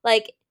work.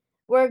 Like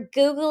we're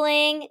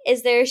Googling,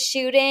 is there a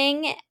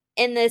shooting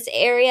in this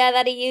area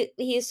that he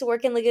used to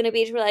work in Laguna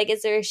Beach? We're like,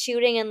 is there a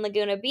shooting in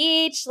Laguna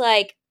Beach?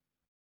 Like,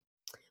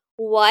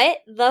 what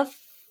the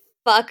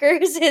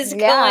fuckers is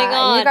going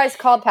on? You guys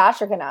called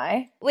Patrick and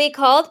I. We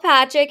called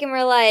Patrick and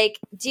we're like,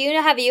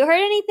 have you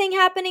heard anything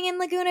happening in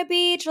Laguna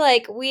Beach?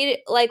 Like,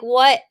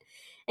 what?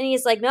 And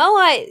he's like, no,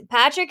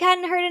 Patrick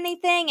hadn't heard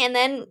anything. And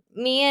then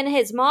me and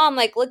his mom,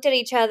 like, looked at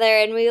each other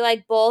and we,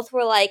 like, both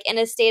were, like, in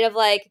a state of,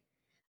 like,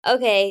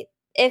 okay,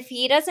 if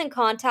he doesn't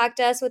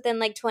contact us within,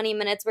 like, 20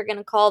 minutes, we're going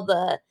to call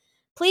the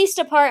police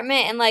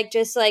department and, like,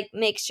 just, like,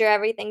 make sure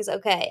everything's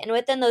okay. And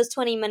within those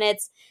 20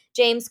 minutes,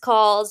 James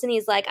calls and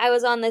he's like, I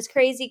was on this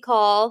crazy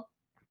call.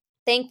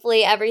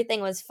 Thankfully,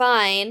 everything was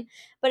fine.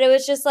 But it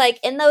was just, like,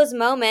 in those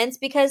moments,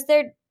 because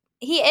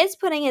he is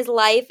putting his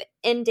life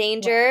in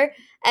danger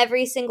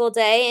every single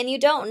day, and you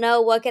don't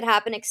know what could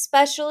happen,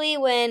 especially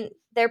when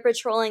they're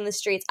patrolling the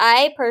streets.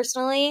 I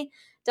personally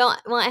don't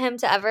want him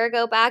to ever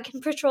go back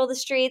and patrol the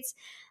streets.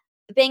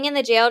 Being in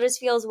the jail just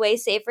feels way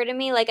safer to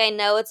me. Like, I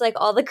know it's, like,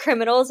 all the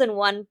criminals in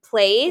one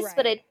place,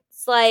 but it's,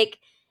 like,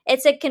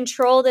 it's a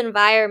controlled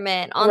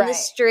environment. On the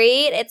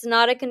street, it's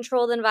not a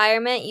controlled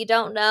environment. You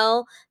don't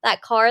know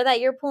that car that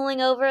you're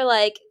pulling over,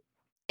 like,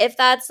 if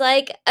that's,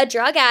 like, a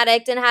drug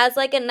addict and has,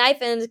 like, a knife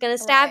and is going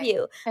to stab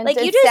you. And like,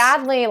 you just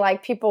sadly,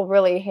 like, people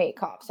really hate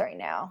cops right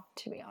now,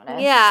 to be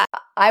honest. Yeah.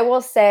 I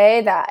will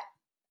say that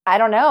I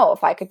don't know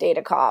if I could date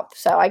a cop,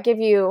 so I give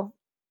you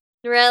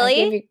Really?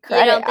 I give you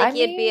credit. You don't think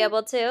you'd be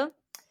able to?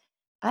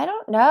 I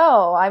don't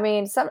know. I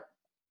mean,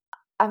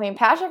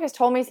 Patrick has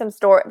told me some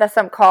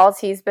calls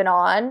he's been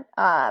on,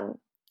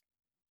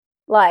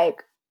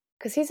 like,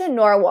 because he's in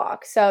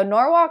Norwalk. So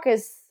Norwalk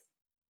is,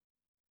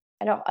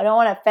 I don't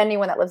want to offend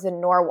anyone that lives in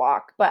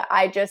Norwalk, but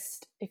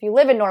if you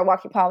live in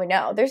Norwalk, you probably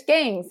know there's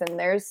gangs and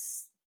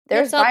there's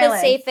it's not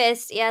violence. The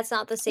safest. Yeah, it's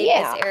not the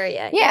safest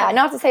area. Yeah,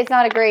 not to say it's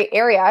not a great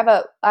area.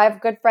 I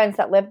have good friends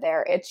that live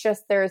there. It's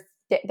just there's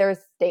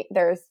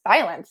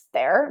violence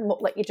there,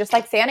 just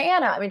like Santa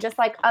Ana. I mean, just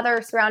like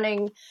other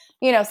surrounding,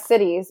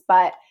 cities.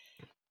 But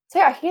so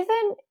yeah,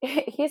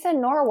 he's in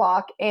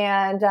Norwalk,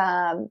 and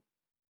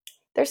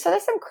there's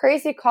some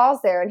crazy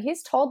calls there, and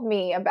he's told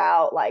me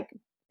about like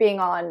being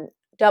on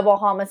double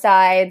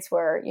homicides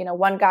where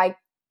one guy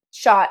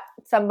shot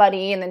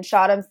somebody and then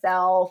shot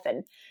himself,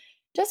 and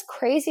just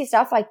crazy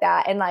stuff like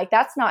that. And like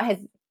that's not his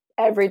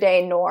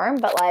everyday norm,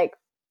 but like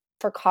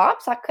for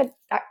cops,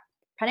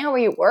 depending on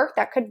where you work,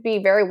 that could be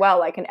very well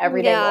like an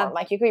everyday norm.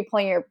 Like you could be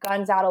pulling your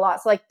guns out a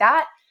lot. So like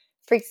that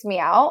freaks me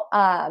out.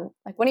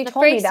 Like when he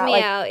told me that,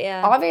 like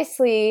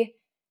obviously,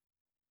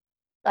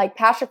 like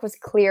Patrick was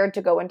cleared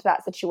to go into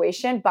that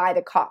situation by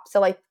the cops. So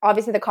like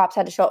obviously the cops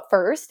had to show up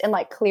first and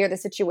like clear the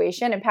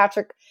situation. And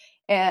Patrick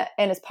and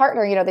his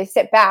partner, you know, they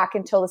sit back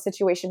until the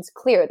situation's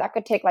clear. That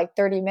could take like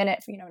 30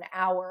 minutes, you know, an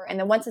hour. And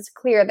then once it's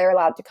clear, they're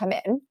allowed to come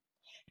in.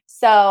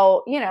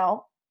 So, you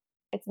know,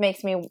 it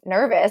makes me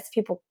nervous,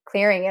 people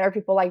clearing it, or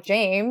people like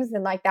James,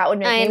 and like that would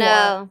make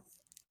me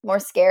more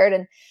scared.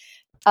 And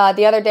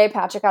the other day,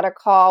 Patrick had a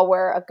call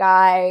where a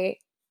guy,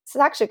 this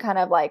is actually kind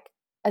of like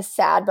a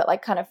sad but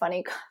like kind of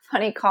funny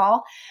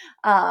call.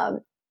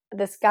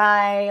 This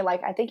guy,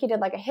 like, I think he did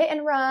like a hit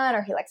and run,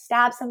 or he like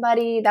stabbed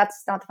somebody.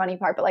 That's not the funny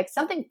part, but like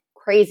something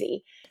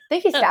crazy. I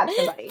think he stabbed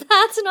somebody.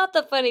 That's not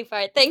the funny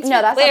part. Thanks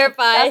for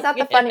clarifying. That's not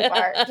the funny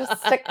part.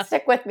 Just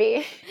stick with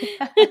me.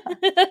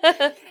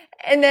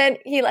 And then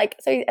he I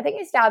think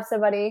he stabbed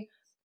somebody,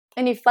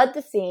 and he fled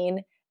the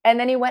scene, and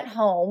then he went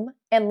home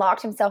and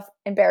locked himself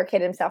and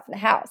barricaded himself in the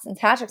house. And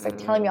Patrick's like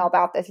telling me all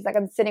about this. He's like,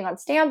 I'm sitting on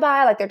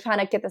standby. Like, they're trying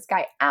to get this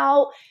guy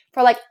out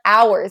for like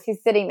hours.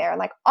 He's sitting there. And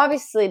like,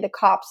 obviously the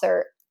cops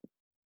are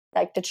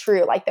like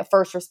the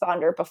first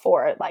responder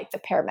before like the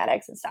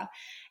paramedics and stuff.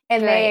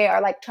 And they are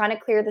like trying to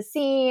clear the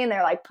scene.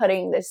 They're like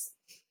putting this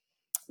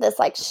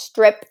like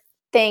strip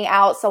thing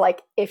out. So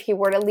like if he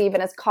were to leave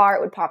in his car,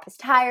 it would pop his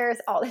tires,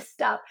 all this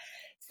stuff.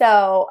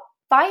 So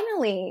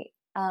finally,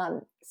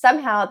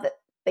 somehow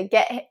they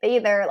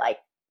either like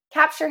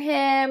capture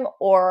him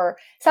or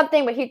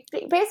something, but he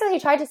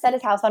tried to set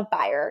his house on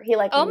fire. He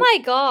like, oh my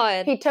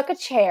God. He took a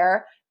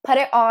chair, put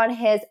it on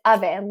his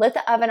oven, lit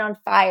the oven on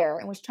fire,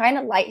 and was trying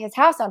to light his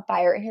house on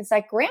fire. And his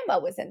like grandma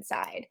was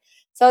inside.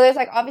 So there's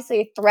like obviously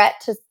a threat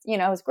to, you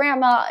know, his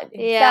grandma,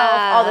 himself,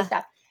 all this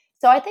stuff.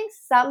 So I think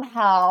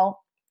somehow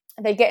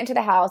they get into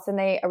the house and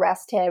they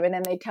arrest him, and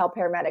then they tell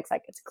paramedics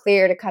like it's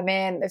clear to come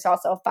in. There's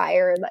also a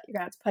fire that you're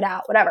gonna have to put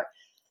out, whatever.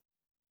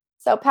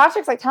 So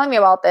Patrick's like telling me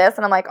about this,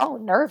 and I'm like, oh,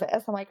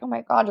 nervous. I'm like, oh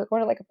my God, you're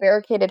going to like a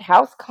barricaded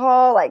house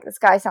call. Like, this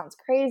guy sounds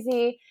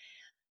crazy.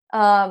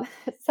 So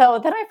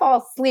then I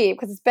fall asleep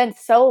because it's been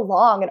so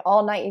long and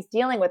all night he's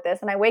dealing with this.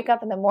 And I wake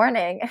up in the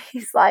morning and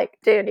he's like,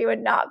 dude, you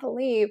would not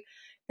believe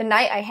the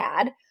night I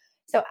had.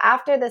 So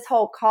after this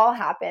whole call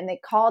happened, they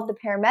called the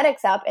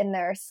paramedics up in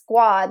their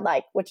squad,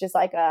 like, which is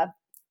like a,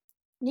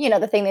 you know,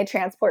 the thing they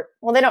transport.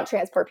 Well, they don't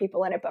transport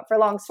people in it, but for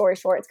long story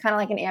short, it's kind of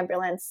like an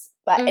ambulance.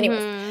 But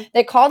anyways,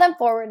 they call them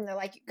forward and they're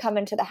like, you come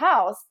into the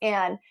house.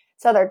 And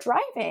so they're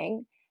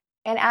driving.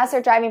 And as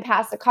they're driving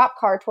past the cop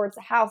car towards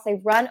the house,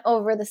 they run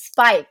over the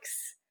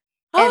spikes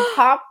and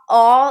pop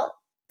all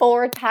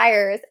 4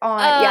 tires on.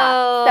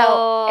 Yeah.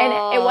 So,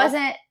 and it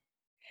wasn't,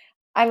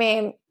 I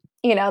mean,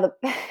 you know,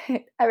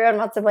 everyone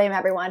wants to blame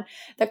everyone.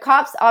 The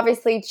cops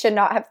obviously should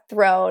not have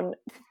thrown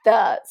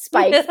the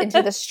spikes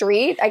into the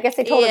street. I guess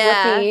they told his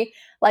rookie,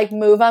 like,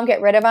 move them,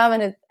 get rid of them,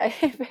 and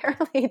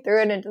apparently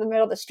threw it into the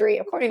middle of the street,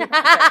 according to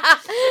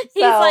Patrick.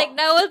 He's like,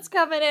 no one's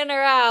coming in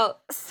or out.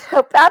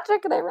 So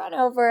Patrick, they run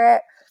over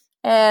it,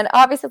 and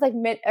obviously it's like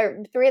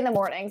 3 in the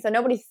morning, so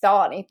nobody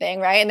saw anything,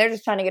 right? And they're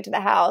just trying to get to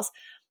the house.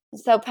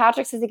 So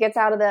Patrick says he gets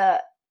out of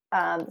the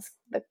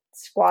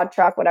squad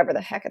truck, whatever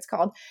the heck it's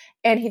called,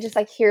 and he just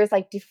like hears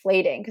like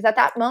deflating, because at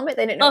that moment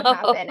they didn't know what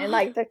happened, and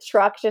like the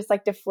truck's just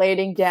like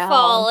deflating down,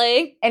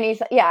 falling, and he's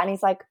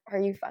like, are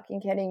you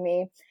fucking kidding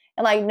me?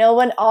 And like no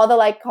one, all the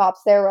like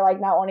cops there were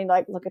like not wanting to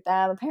like look at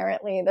them.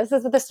 Apparently this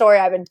is the story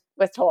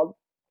was told.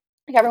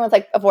 Like everyone's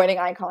like avoiding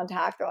eye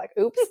contact. They're like,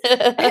 oops.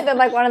 And then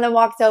like one of them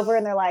walks over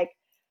and they're like,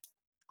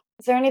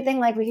 is there anything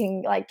like we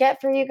can like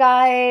get for you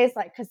guys?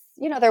 Like, cause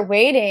you know, they're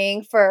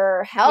waiting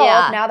for help.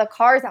 Yeah. Now the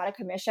car's out of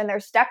commission. They're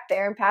stuck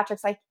there. And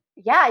Patrick's like,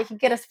 yeah, you can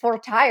get us 4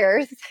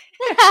 tires.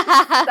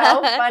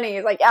 So funny.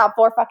 He's like, yeah,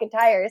 4 fucking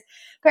tires.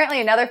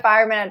 Apparently another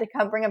fireman had to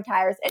come bring him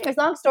tires. Anyways,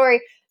 long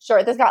story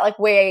short, this got like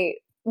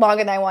way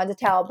longer than I wanted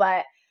to tell,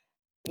 but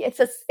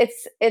it's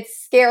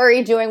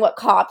scary doing what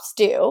cops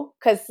do,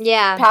 because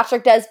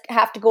Patrick does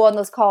have to go on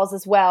those calls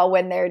as well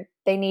when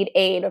they need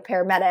aid or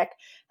paramedic.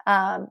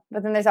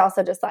 But then there's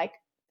also just like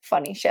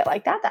funny shit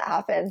like that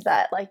happens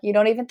that like you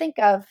don't even think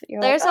of.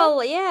 There's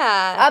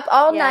up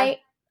all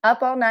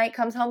night,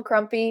 comes home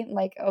grumpy,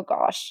 like, oh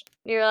gosh.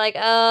 You're like,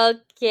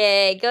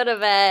 okay, go to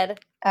bed.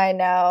 I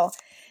know.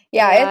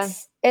 Yeah.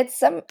 It's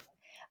some.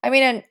 I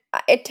mean, and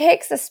it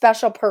takes a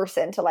special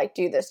person to like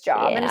do this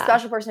job, and a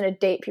special person to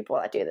date people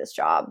that do this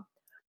job.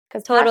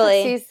 Because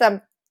Patrick sees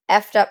some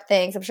effed up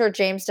things. I'm sure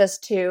James does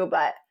too,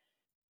 but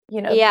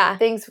you know,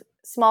 things,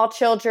 small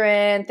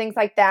children, things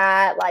like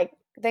that. Like,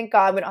 thank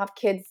God we don't have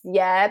kids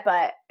yet,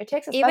 but it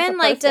takes a special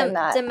person.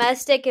 Even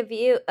domestic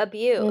abuse.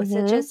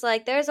 It's just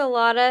like there's a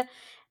lot of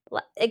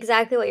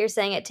exactly what you're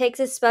saying. It takes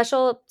a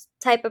special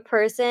type of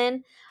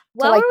person.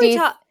 What were we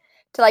talking?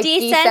 To like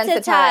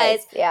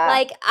desensitize. Yeah.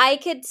 Like, I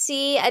could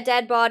see a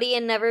dead body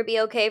and never be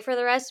okay for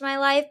the rest of my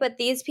life, but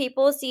these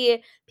people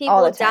see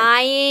people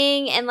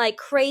dying and like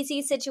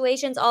crazy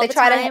situations all the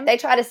time. They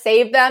try to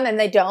save them and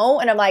they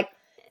don't. And I'm like,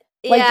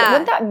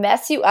 wouldn't that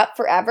mess you up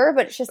forever?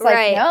 But it's just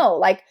like, no,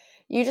 like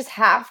you just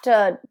have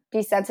to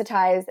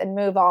desensitize and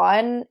move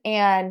on.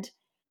 And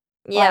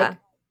like,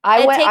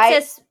 it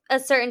takes a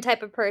certain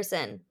type of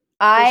person.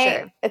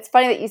 It's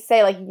funny that you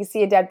say like you can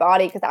see a dead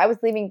body, because I was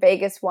leaving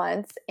Vegas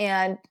once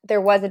and there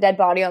was a dead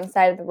body on the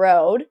side of the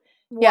road,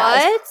 What?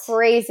 Yeah, it was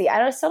crazy.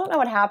 Still don't know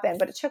what happened,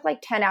 but it took like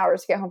 10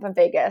 hours to get home from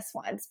Vegas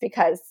once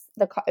because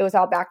it was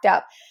all backed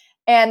up.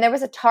 And there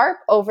was a tarp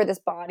over this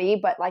body,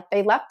 but like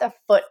they left the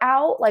foot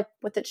out, like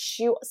with its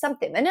shoe,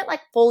 something. They didn't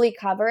like fully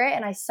cover it,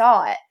 and I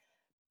saw it.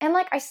 And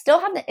like I still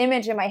have the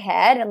image in my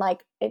head, and like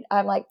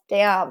I'm like,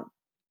 damn,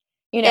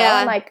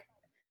 and like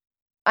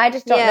I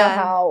just don't know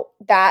how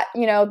that,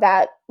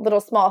 that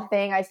little small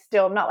thing, I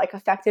still am not like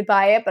affected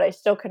by it, but I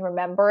still can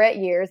remember it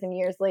years and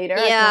years later.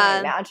 I can only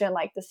imagine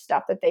like the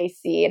stuff that they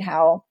see and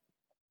how,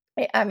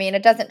 I mean,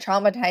 it doesn't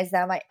traumatize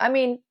them. I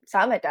mean,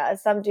 some it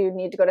does. Some do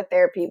need to go to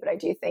therapy, but I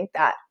do think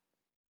that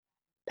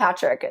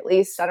Patrick, at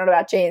least, I don't know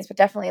about James, but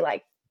definitely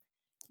like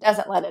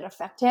doesn't let it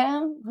affect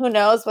him. Who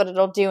knows what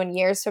it'll do in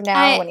years from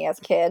now when he has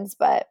kids,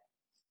 but.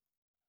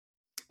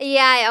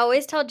 Yeah, I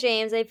always tell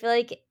James, I feel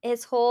like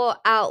his whole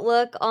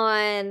outlook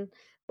on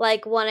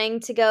like wanting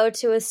to go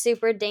to a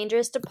super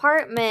dangerous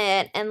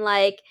department and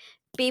like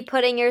be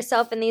putting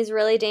yourself in these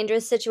really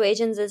dangerous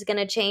situations is going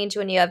to change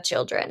when you have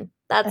children.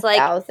 That's like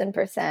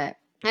 1,000%.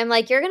 I'm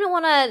like, you're going to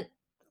want to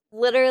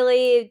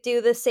literally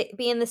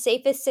be in the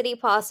safest city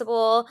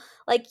possible.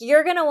 Like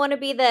you're going to want to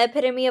be the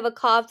epitome of a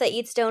cop that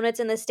eats donuts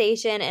in the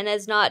station and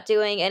is not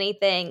doing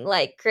anything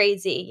like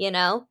crazy,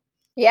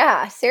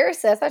 Yeah,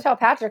 seriously. That's what I tell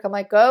Patrick. I'm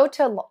like,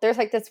 there's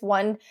like this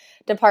one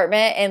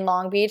department in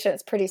Long Beach and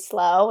it's pretty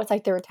slow. It's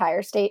like the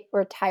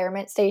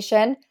retirement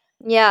station.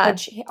 Yeah.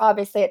 Which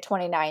obviously at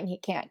 29, he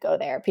can't go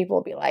there. People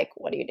will be like,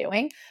 what are you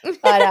doing?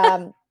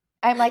 But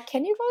I'm like,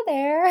 can you go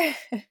there?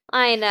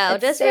 I know.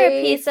 Just safe.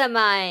 For peace of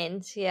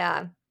mind.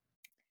 Yeah.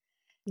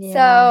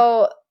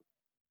 So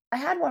I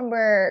had one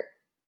more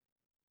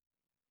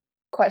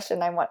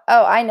question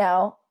I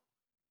know.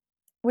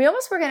 We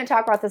almost were going to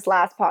talk about this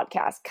last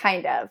podcast,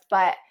 kind of,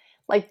 but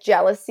like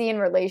jealousy in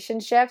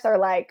relationships are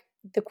like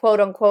the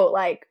quote unquote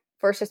like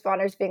first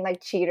responders being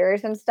like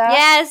cheaters and stuff.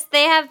 Yes,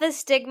 they have the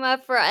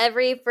stigma for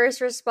every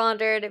first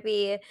responder to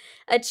be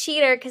a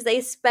cheater because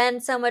they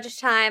spend so much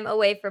time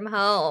away from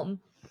home,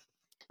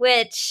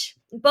 which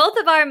both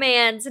of our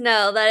mans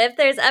know that if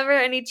there's ever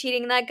any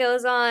cheating that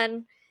goes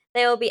on,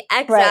 they will be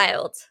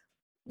exiled.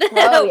 Right.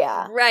 Oh,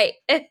 yeah. Right.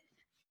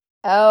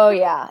 Oh,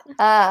 yeah.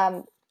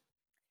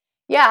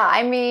 Yeah,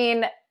 I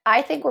mean,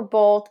 I think we're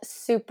both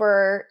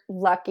super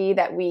lucky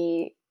that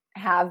we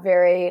have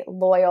very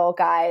loyal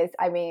guys.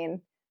 I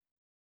mean,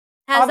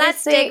 has that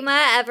stigma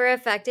ever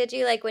affected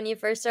you? Like when you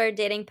first started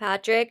dating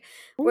Patrick,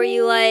 were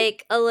you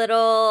like a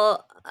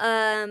little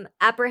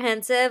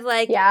apprehensive?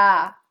 Like,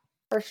 yeah,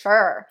 for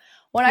sure.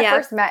 When I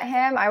first met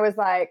him, I was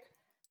like,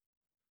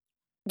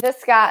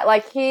 this guy,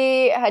 like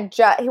he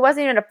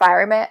wasn't even a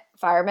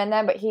fireman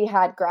then, but he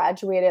had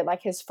graduated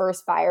like his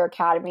first fire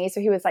academy.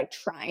 So he was like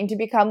trying to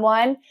become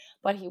one,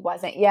 but he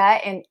wasn't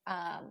yet. And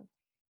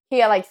he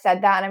had like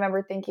said that. And I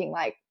remember thinking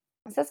like,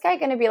 is this guy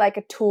going to be like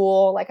a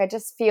tool? Like, I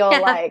just feel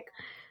like,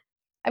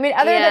 I mean,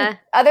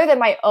 other than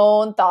my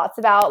own thoughts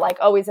about like,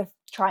 oh, he's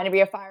trying to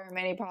be a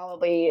fireman. He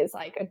probably is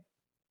like a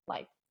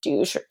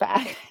douchebag.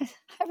 I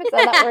haven't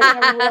said that word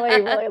in a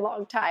really, really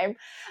long time.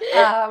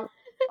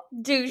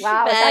 Douchebag.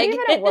 Wow, is that even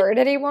a word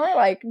anymore?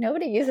 Like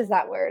nobody uses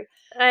that word.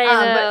 I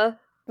know.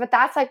 But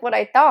that's like what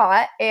I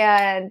thought.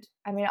 And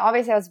I mean,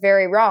 obviously I was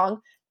very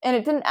wrong. And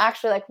it didn't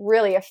actually like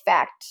really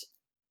affect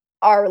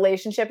our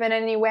relationship in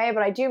any way.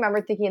 But I do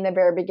remember thinking in the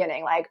very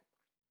beginning, like,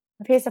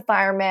 if he's a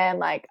fireman,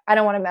 like, I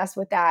don't want to mess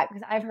with that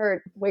because I've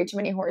heard way too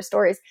many horror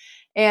stories.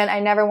 And I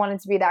never wanted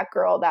to be that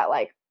girl that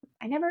like,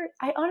 I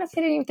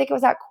honestly didn't even think it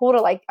was that cool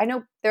to like, I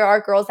know there are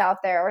girls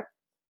out there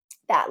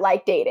that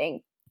like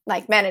dating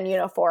like men in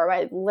uniform.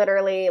 I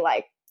literally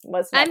like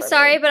I'm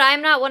sorry, but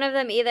I'm not one of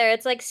them either.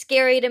 It's like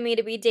scary to me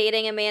to be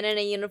dating a man in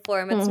a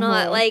uniform. It's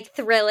not like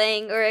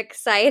thrilling or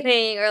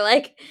exciting or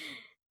like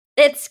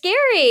it's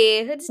scary.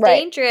 It's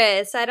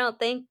dangerous. I don't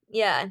think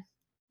I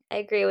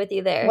agree with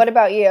you there. What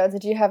about you?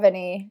 Did you have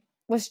any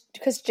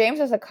because James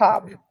was a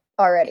cop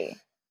already.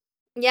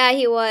 Yeah,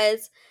 he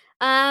was.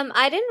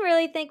 I didn't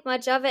really think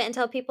much of it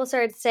until people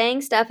started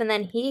saying stuff, and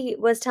then he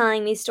was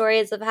telling me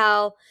stories of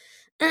how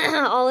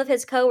all of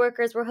his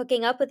coworkers were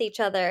hooking up with each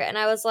other, and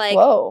I was like,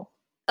 whoa.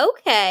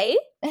 Okay.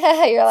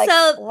 You're like,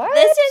 so what?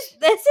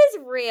 This is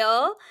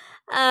real.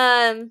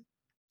 And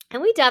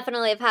we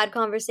definitely have had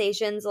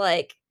conversations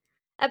like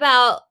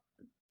about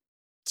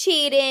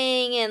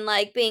cheating and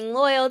like being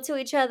loyal to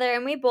each other,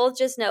 and we both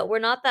just know we're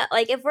not that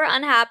like if we're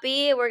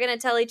unhappy, we're going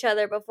to tell each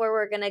other before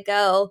we're going to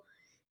go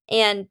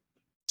and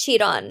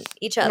cheat on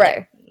each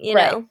other, you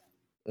know.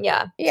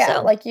 Yeah.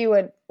 So. Like you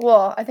would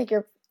I think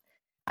you're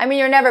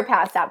never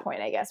past that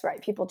point, I guess,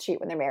 right? People cheat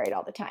when they're married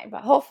all the time,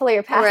 but hopefully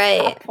you're past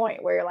that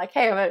point where you're like,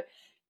 hey,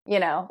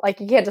 like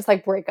you can't just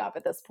like break up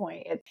at this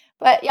point.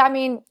 But yeah, I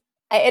mean,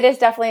 it is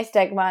definitely a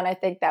stigma, and I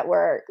think that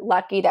we're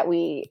lucky that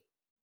we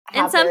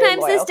have and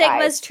sometimes the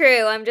stigma is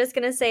true. I'm just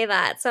going to say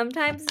that.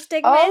 Sometimes the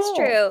stigma is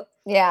true.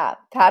 Yeah.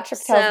 Patrick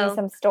tells me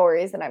some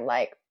stories, and I'm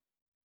like,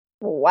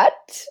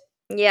 what?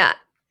 Yeah.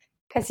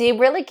 Because he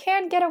really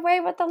can get away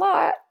with a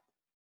lot.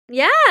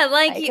 Yeah,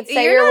 like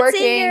you're not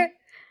working.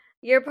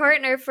 your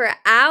partner for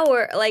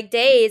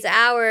days,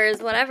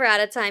 hours, whatever at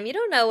a time. You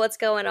don't know what's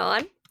going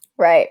on.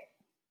 Right.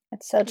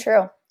 That's so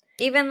true.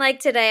 Even like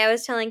today, I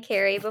was telling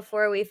Carrie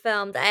before we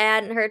filmed, I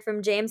hadn't heard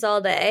from James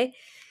all day.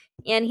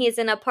 And he's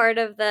in a part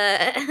of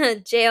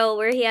the jail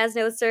where he has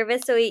no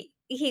service. So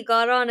he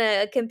got on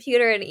a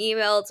computer and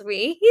emailed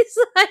me. He's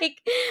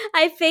like,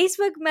 I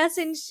Facebook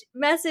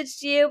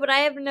messaged you, but I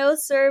have no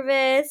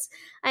service.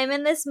 I'm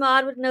in this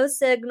mod with no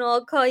signal.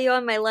 I'll call you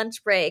on my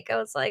lunch break. I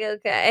was like,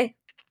 okay.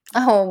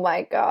 Oh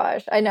my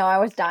gosh. I know. I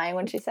was dying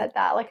when she said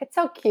that. Like, it's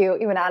so cute.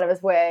 He went out of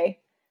his way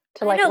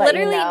to let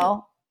you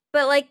know.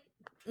 But like,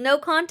 no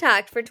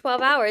contact for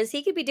 12 hours.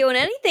 He could be doing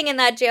anything in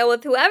that jail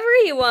with whoever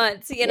he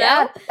wants, you know?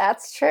 Yeah,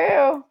 that's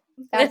true.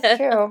 That's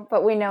true.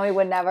 But we know he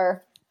would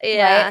never.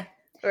 Yeah,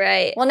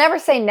 right. We'll never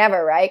say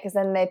never, right? Because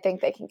then they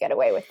think they can get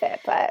away with it.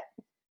 But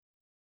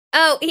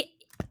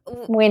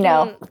we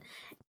know.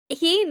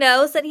 He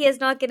knows that he is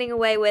not getting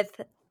away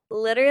with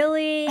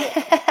literally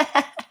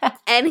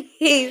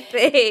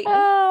anything.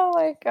 Oh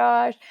my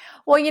gosh.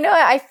 Well, you know,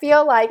 I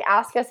feel like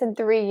ask us in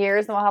 3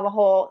 years and we'll have a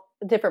whole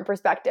different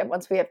perspective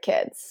once we have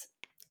kids.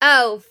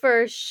 Oh,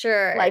 for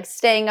sure. Like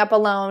staying up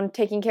alone,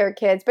 taking care of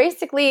kids,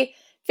 basically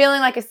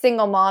feeling like a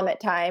single mom at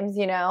times,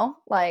 you know?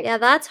 Like, yeah,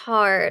 that's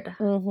hard.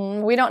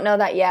 Mm-hmm. We don't know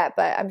that yet,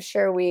 but I'm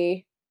sure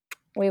we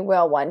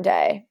will one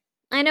day.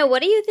 I know.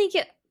 What do you think?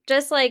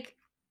 Just like,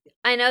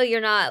 I know you're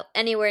not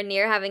anywhere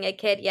near having a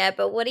kid yet,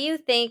 but what do you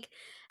think?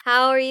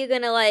 How are you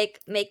going to like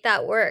make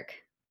that work?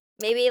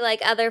 Maybe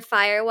like other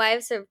fire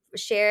wives or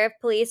sheriff,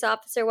 police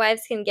officer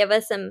wives can give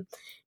us some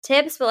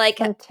tips, but like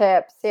some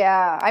tips,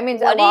 yeah. I mean,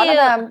 a lot of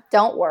them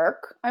don't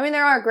work. I mean,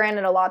 there are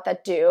granted a lot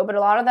that do, but a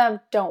lot of them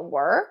don't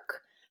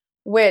work,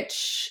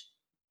 which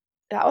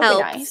that would be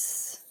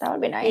nice. That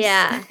would be nice.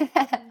 Yeah.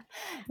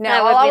 No,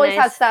 I'll always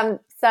have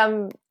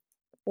some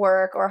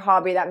work or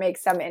hobby that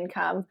makes some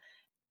income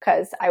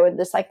because I would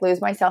just like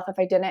lose myself if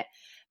I didn't.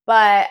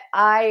 But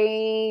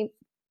I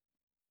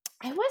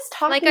was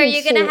talking like, are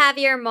you going to have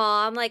your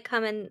mom like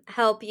come and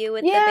help you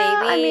with the babies?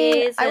 I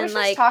mean, I was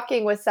just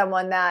talking with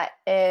someone that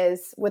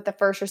is with the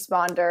first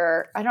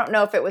responder. I don't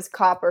know if it was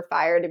cop or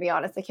fire, to be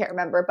honest. I can't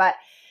remember. But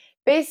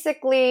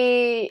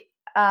basically,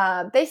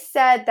 they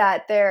said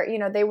that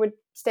they would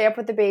stay up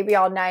with the baby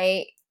all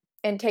night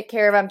and take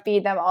care of them,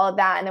 feed them, all of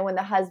that. And then when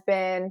the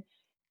husband,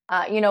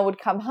 would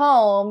come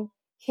home,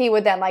 he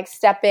would then like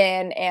step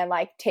in and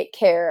like take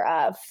care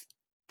of.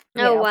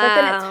 Wow. But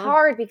then it's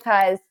hard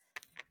because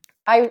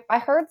I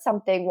heard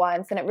something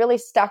once and it really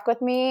stuck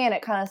with me and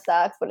it kind of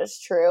sucks, but it's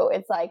true.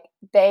 It's like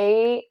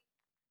they,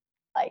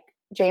 like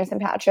James and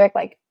Patrick,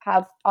 like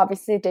have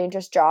obviously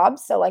dangerous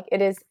jobs. So like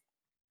it is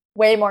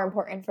way more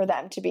important for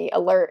them to be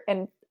alert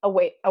and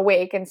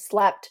awake and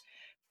slept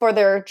for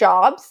their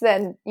jobs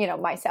than,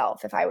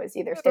 myself. If I was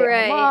either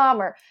stay-at-home mom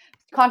or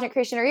content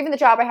creation or even the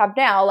job I have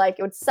now, like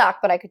it would suck,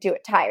 but I could do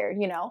it tired,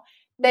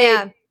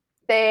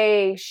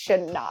 They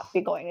should not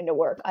be going into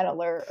work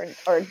unalert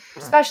or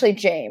especially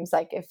James,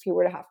 like if he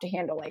were to have to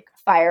handle like a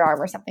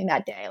firearm or something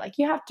that day, like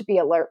you have to be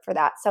alert for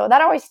that. So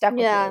that always stuck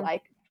with me.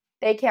 Like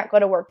they can't go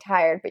to work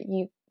tired, but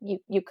you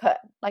could.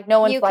 Like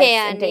no one's life's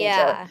in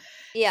danger.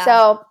 Yeah.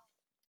 So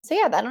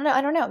yeah, I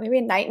don't know. Maybe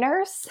a night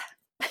nurse.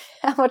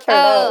 How much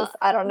are those?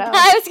 I don't know.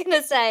 I was going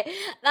to say,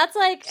 that's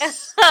like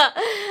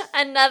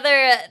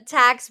another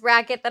tax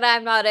bracket that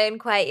I'm not in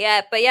quite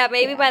yet. But yeah,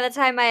 maybe by the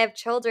time I have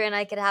children,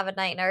 I could have a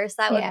night nurse.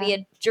 That would be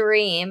a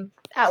dream.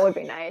 That would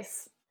be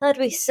nice.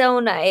 That'd be so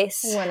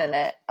nice. Wouldn't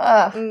it?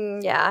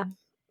 Yeah.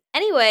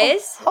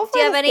 Anyways, hopefully do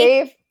you have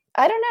any?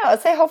 I don't know.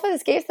 I'd say hopefully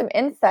this gave some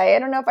insight. I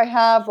don't know if I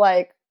have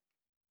like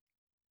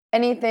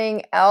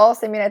anything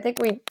else. I mean, I think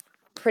we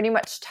pretty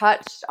much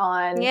touched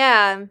on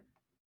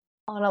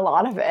on a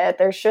lot of it.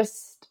 There's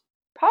just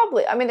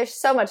probably, I mean, there's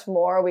so much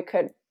more we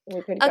could go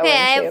into. Okay,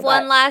 I have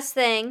one last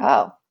thing.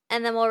 Oh.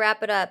 And then we'll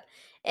wrap it up.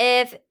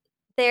 If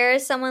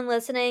there's someone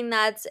listening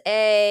that's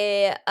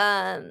a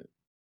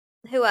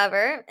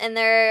whoever and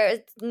they're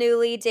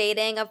newly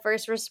dating a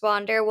first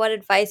responder, what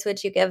advice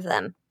would you give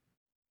them?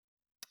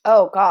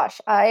 Oh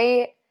gosh.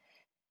 I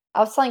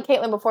was telling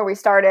Caitlin before we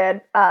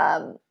started,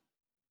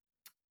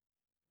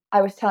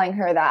 I was telling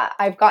her that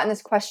I've gotten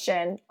this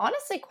question,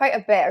 honestly, quite a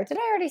bit. Or did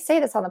I already say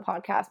this on the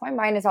podcast? My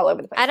mind is all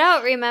over the place. I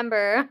don't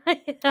remember. I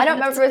don't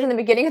remember if it was in the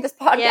beginning of this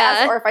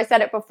podcast or if I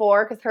said it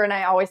before, because her and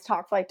I always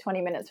talk for like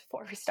 20 minutes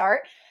before we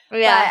start.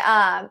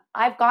 Yeah. But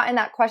I've gotten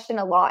that question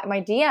a lot in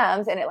my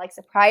DMs, and it like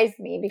surprised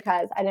me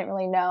because I didn't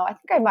really know. I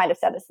think I might have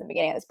said this in the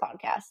beginning of this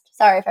podcast.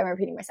 Sorry if I'm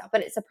repeating myself,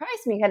 but it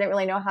surprised me because I didn't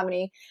really know how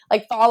many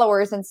like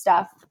followers and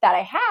stuff that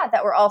I had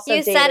that were also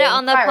dating. You said it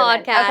on the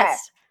podcast. Okay.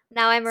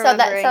 Now I'm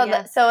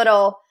remembering. So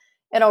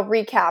it'll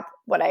recap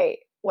what I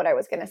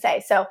was going to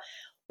say. So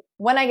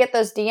when I get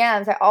those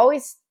DMs, I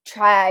always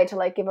try to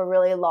like give a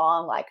really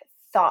long, like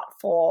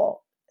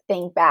thoughtful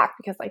thing back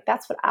because like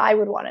that's what I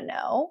would want to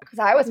know because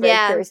I was very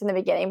curious in the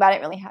beginning, but I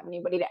didn't really have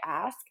anybody to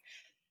ask.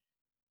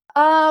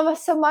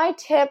 So my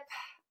tip,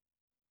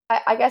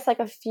 I guess like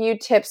a few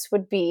tips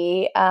would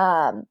be,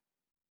 trying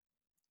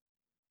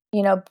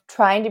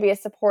to be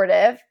as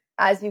supportive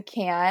as you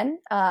can.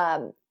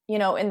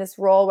 in this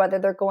role, whether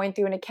they're going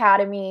through an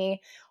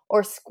academy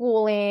or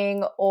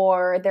schooling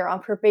or they're on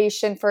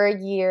probation for a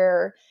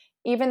year,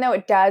 even though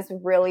it does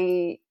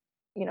really,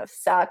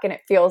 suck and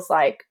it feels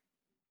like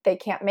they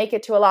can't make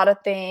it to a lot of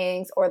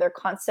things or they're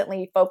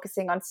constantly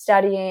focusing on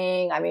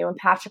studying. I mean, when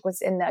Patrick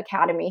was in the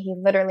academy, he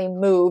literally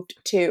moved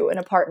to an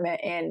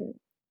apartment in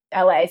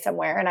LA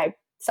somewhere, and I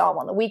saw him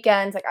on the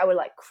weekends. Like, I would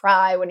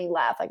cry when he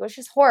left. Like, it was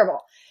just horrible.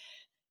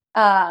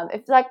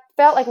 It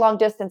felt like long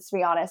distance, to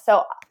be honest.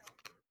 So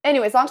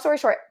anyways, long story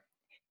short,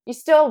 you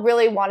still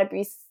really want to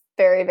be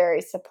very,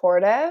 very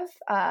supportive.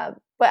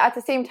 But at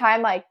the same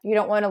time, you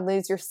don't want to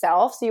lose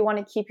yourself. So you want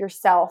to keep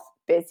yourself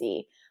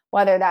busy,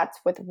 whether that's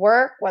with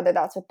work, whether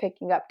that's with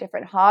picking up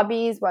different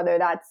hobbies, whether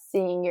that's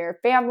seeing your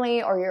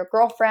family or your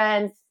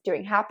girlfriends,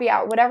 doing happy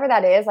hour, whatever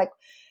that is.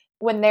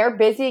 When they're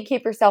busy,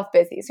 keep yourself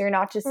busy. So you're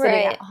not just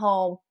sitting at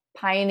home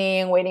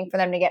pining, waiting for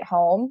them to get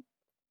home.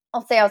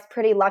 I'll say I was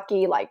pretty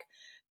lucky.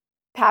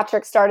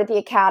 Patrick started the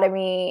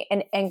academy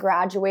and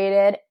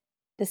graduated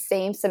the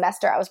same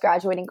semester I was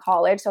graduating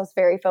college. So I was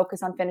very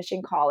focused on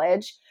finishing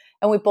college.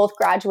 And we both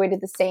graduated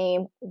the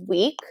same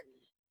week.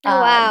 Oh,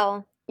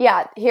 wow.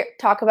 Yeah. Here,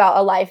 talk about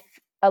a life,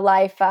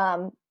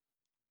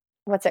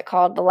 what's it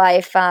called? The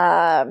life,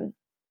 a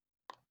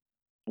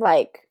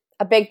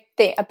big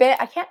thing,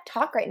 I can't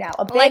talk right now.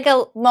 A big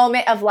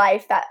moment of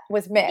life that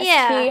was missed.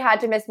 Yeah. He had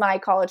to miss my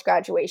college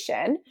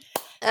graduation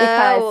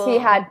because he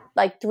had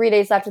 3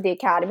 days left of the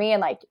academy.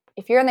 And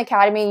if you're in the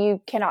academy,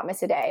 you cannot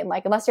miss a day. And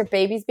unless your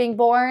baby's being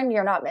born,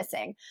 you're not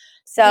missing.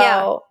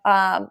 So,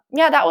 that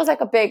was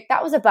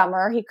that was a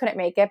bummer. He couldn't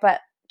make it,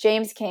 but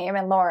James came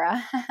and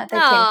Laura, they came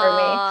for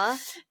me.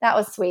 That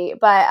was sweet.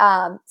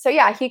 But,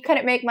 he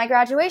couldn't make my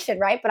graduation,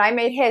 right? But I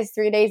made his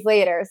 3 days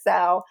later.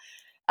 So,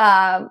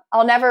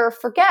 I'll never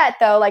forget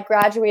though,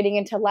 graduating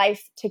into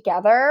life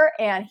together,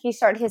 and he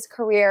started his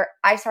career.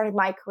 I started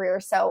my career.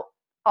 So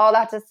all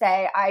that to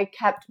say, I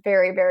kept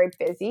very, very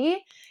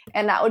busy.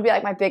 And that would be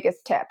my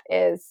biggest tip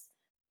is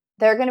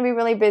they're going to be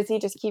really busy.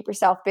 Just keep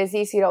yourself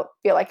busy so you don't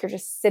feel like you're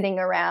just sitting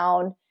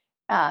around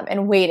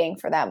and waiting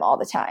for them all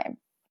the time.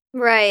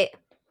 Right.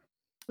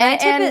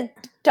 And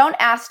don't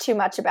ask too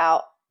much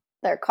about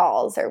their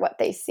calls or what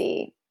they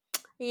see.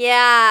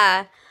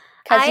 Yeah.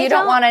 Because you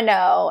don't want to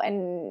know.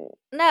 And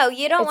no,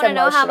 you don't want to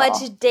know how much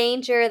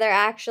danger they're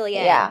actually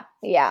in.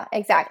 Yeah,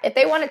 exactly. If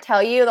they want to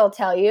tell you, they'll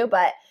tell you.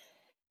 But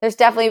there's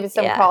definitely been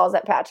some calls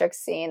that Patrick's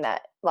seen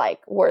that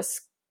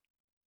worst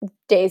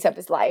days of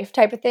his life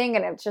type of thing.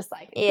 And it's just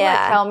if you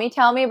want to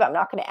tell me, but I'm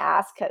not going to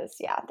ask because,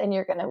 then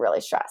you're going to really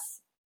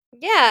stress.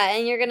 Yeah,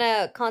 and you're going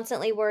to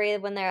constantly worry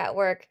when they're at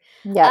work.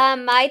 Yeah.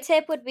 My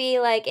tip would be,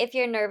 if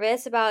you're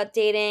nervous about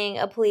dating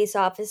a police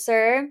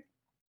officer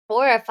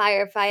or a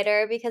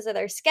firefighter because of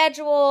their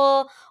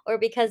schedule or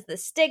because the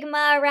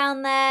stigma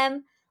around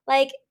them,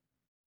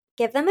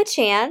 give them a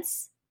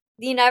chance.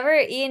 You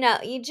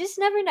just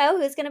never know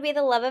who's going to be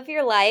the love of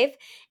your life.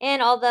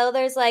 And although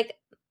there's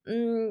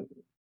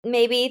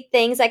maybe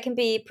things that can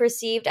be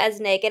perceived as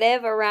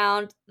negative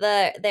around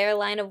their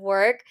line of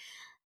work,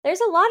 there's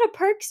a lot of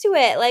perks to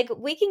it.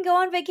 We can go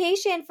on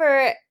vacation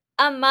for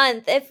a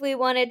month if we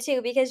wanted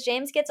to because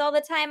James gets all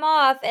the time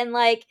off and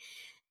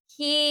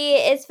he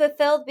is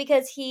fulfilled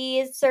because he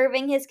is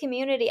serving his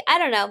community. I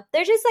don't know.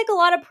 There's just a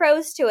lot of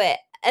pros to it.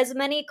 As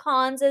many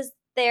cons as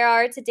there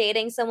are to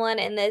dating someone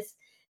in this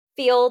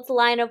field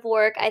line of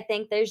work, I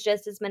think there's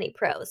just as many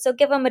pros. So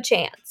give them a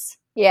chance.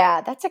 Yeah,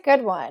 that's a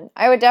good one.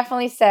 I would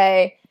definitely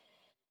say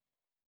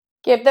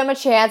give them a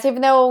chance,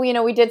 even though,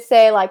 we did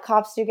say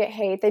cops do get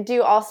hate. They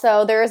do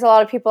also, there is a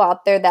lot of people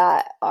out there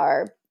that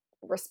are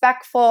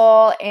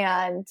respectful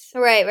and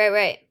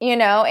right.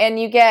 And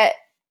you get,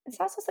 it's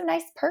also some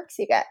nice perks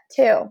you get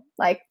too,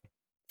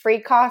 free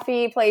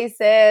coffee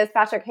places.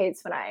 Patrick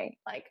hates when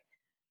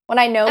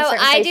I know certain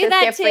places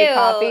give free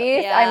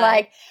coffees. Yeah.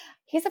 I'm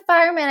he's a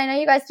fireman. I know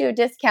you guys do a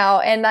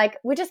discount, and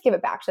we just give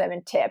it back to them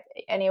in tip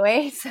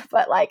anyways.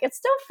 But it's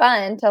still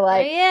fun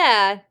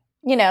to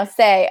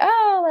say,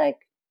 oh,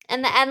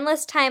 and the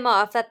endless time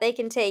off that they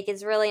can take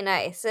is really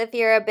nice if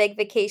you're a big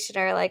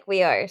vacationer like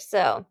we are.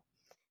 So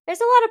there's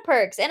a lot of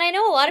perks. And I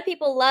know a lot of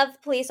people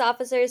love police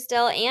officers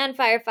still and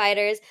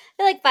firefighters. I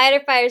feel like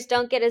firefighters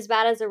don't get as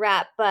bad as a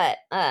rap, but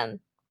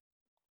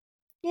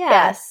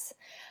Yes.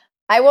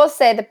 I will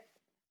say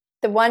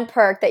the one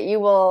perk that you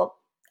will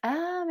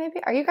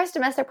maybe, are you guys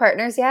domestic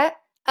partners yet?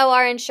 Oh,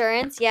 our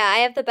insurance? Yeah, I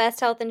have the best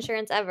health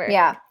insurance ever.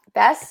 Yeah,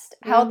 best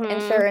health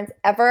insurance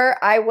ever.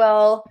 I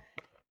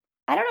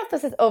don't know if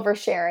this is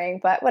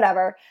oversharing, but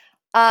whatever.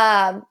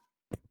 All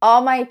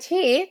my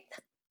teeth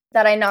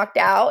that I knocked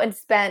out and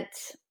spent,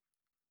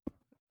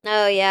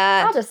 oh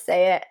yeah, I'll just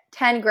say it,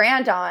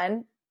 $10,000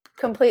 on,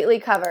 completely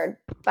covered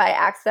by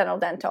Accidental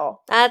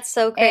Dental. That's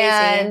so crazy.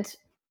 And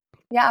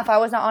yeah, if I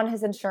was not on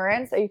his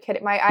insurance, are you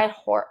kidding? I had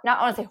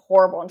not want to say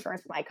horrible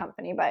insurance with my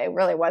company, but it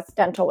really was.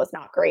 Dental was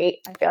not great.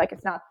 I feel like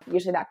it's not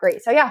usually that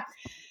great. So yeah,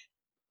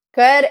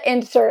 good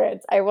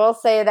insurance. I will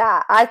say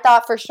that. I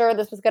thought for sure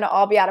this was going to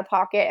all be out of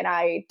pocket, and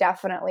I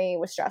definitely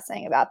was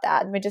stressing about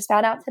that. And we just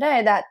found out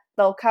today that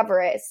they'll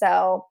cover it.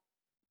 So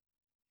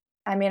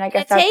I mean, I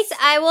guess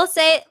I will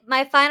say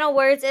my final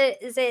words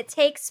is it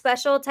takes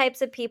special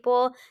types of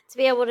people to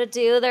be able to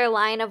do their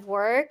line of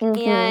work.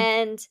 Mm-hmm.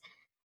 And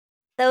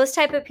those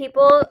type of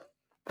people,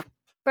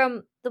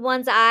 from the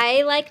ones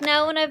I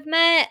know and have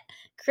met,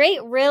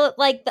 create real,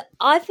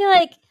 I feel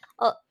like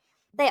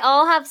they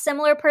all have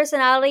similar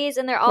personalities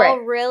and they're all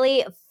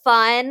really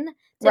fun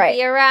to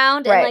be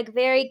around and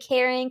very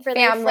caring for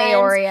their friends.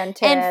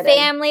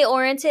 Family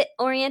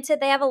oriented.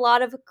 They have a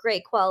lot of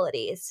great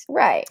qualities.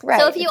 Right.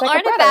 So if you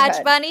aren't a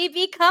badge bunny,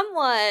 become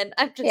one.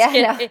 I'm just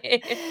kidding.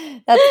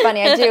 No. That's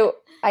funny.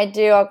 I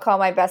do. I'll call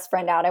my best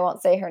friend out. I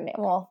won't say her name.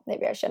 Well,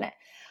 maybe I shouldn't.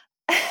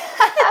 But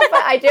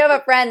I do have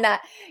a friend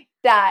that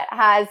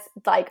has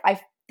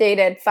I've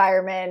dated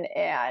firemen,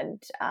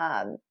 and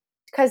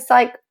because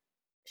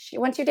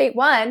once you date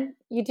one,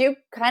 you do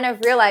kind of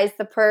realize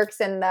the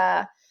perks and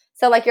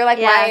you're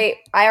why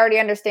I already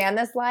understand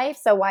this life,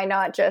 so why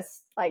not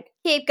just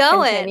keep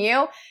going,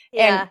 continue?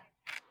 Yeah. And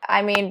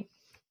I mean,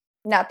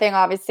 nothing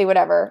obviously would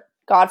ever,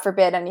 God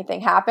forbid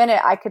anything happen.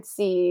 I could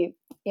see,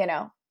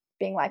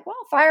 being well,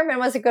 fireman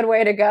was a good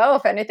way to go.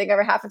 If anything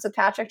ever happens with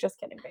Patrick, just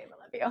kidding, babe. I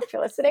love you if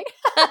you're listening.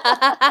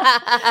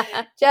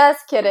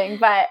 Just kidding.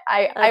 But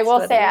I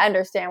will say I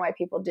understand why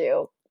people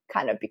do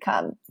kind of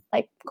become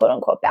quote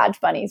unquote badge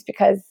bunnies,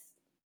 because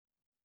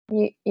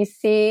you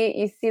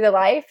see the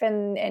life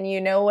and you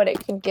know what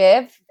it can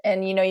give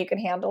and you can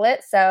handle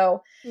it.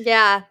 So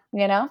yeah.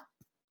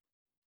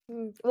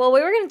 Well,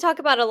 we were going to talk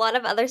about a lot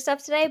of other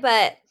stuff today,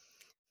 but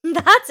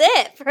that's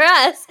it for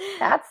us.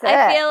 That's it.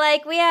 I feel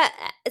like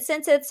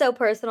since it's so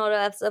personal to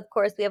us, of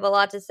course, we have a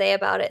lot to say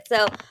about it.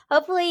 So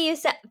hopefully you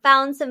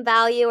found some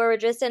value or were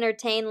just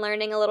entertained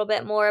learning a little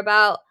bit more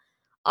about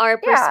our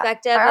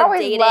perspective of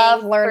dating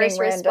first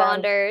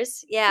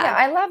responders. Yeah,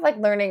 I love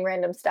learning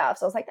random stuff.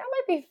 So I was that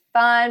might be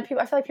fun. I feel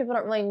like people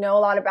don't really know a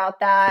lot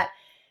about that.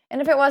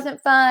 And if it wasn't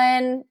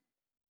fun,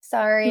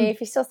 sorry. If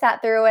you still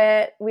sat through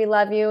it, we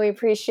love you. We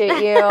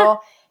appreciate you.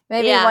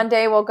 Maybe one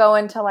day we'll go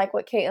into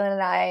what Caitlin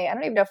and I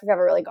don't even know if we've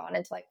ever really gone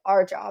into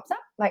our jobs. That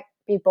might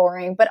be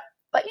boring, but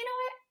you know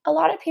what? A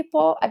lot of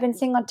people I've been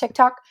seeing on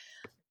TikTok,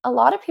 a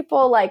lot of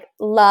people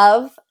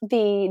love the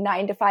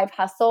 9-to-5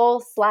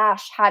 hustle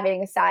 /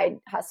 having a side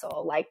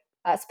hustle, like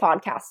us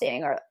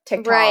podcasting or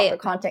TikTok or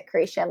content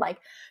creation.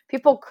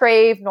 People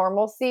crave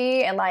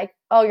normalcy and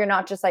oh, you're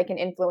not just an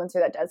influencer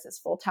that does this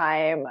full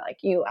time.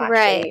 You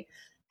actually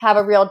have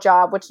a real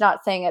job, which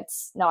not saying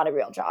it's not a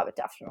real job. It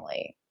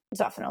definitely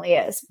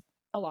is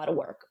a lot of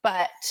work,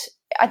 but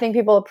I think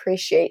people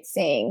appreciate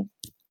seeing,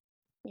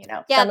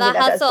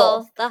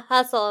 the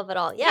hustle of it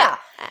all. Yeah.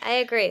 I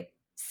agree.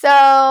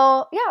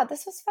 So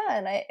this was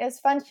fun. It was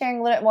fun sharing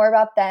a little bit more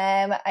about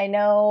them. I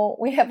know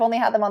we have only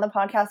had them on the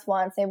podcast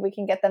once. Maybe we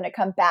can get them to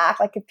come back.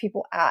 If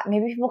people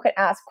maybe people could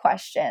ask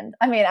questions.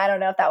 I mean, I don't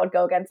know if that would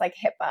go against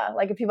HIPAA.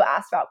 If people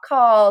ask about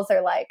calls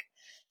or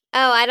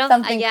I don't.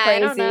 Something crazy. I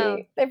don't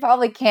know. They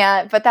probably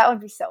can't, but that would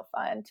be so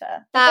fun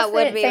to. That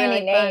would be really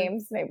any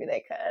names. Maybe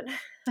they could.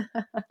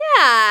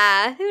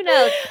 Yeah, who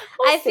knows?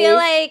 I feel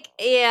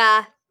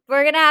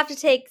we're gonna have to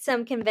take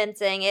some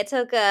convincing. It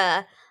took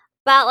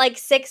about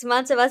 6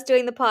 months of us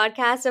doing the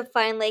podcast to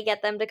finally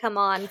get them to come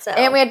on. So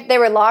and they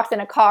were locked in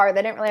a car.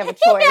 They didn't really have a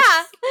choice.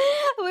 Yeah,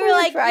 we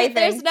were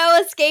there's no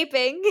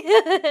escaping.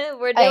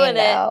 We're doing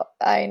it.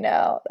 I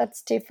know.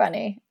 That's too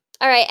funny.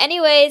 All right.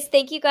 Anyways,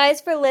 thank you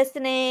guys for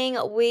listening.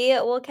 We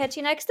will catch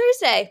you next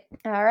Thursday.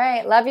 All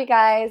right. Love you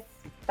guys.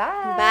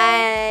 Bye.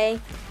 Bye.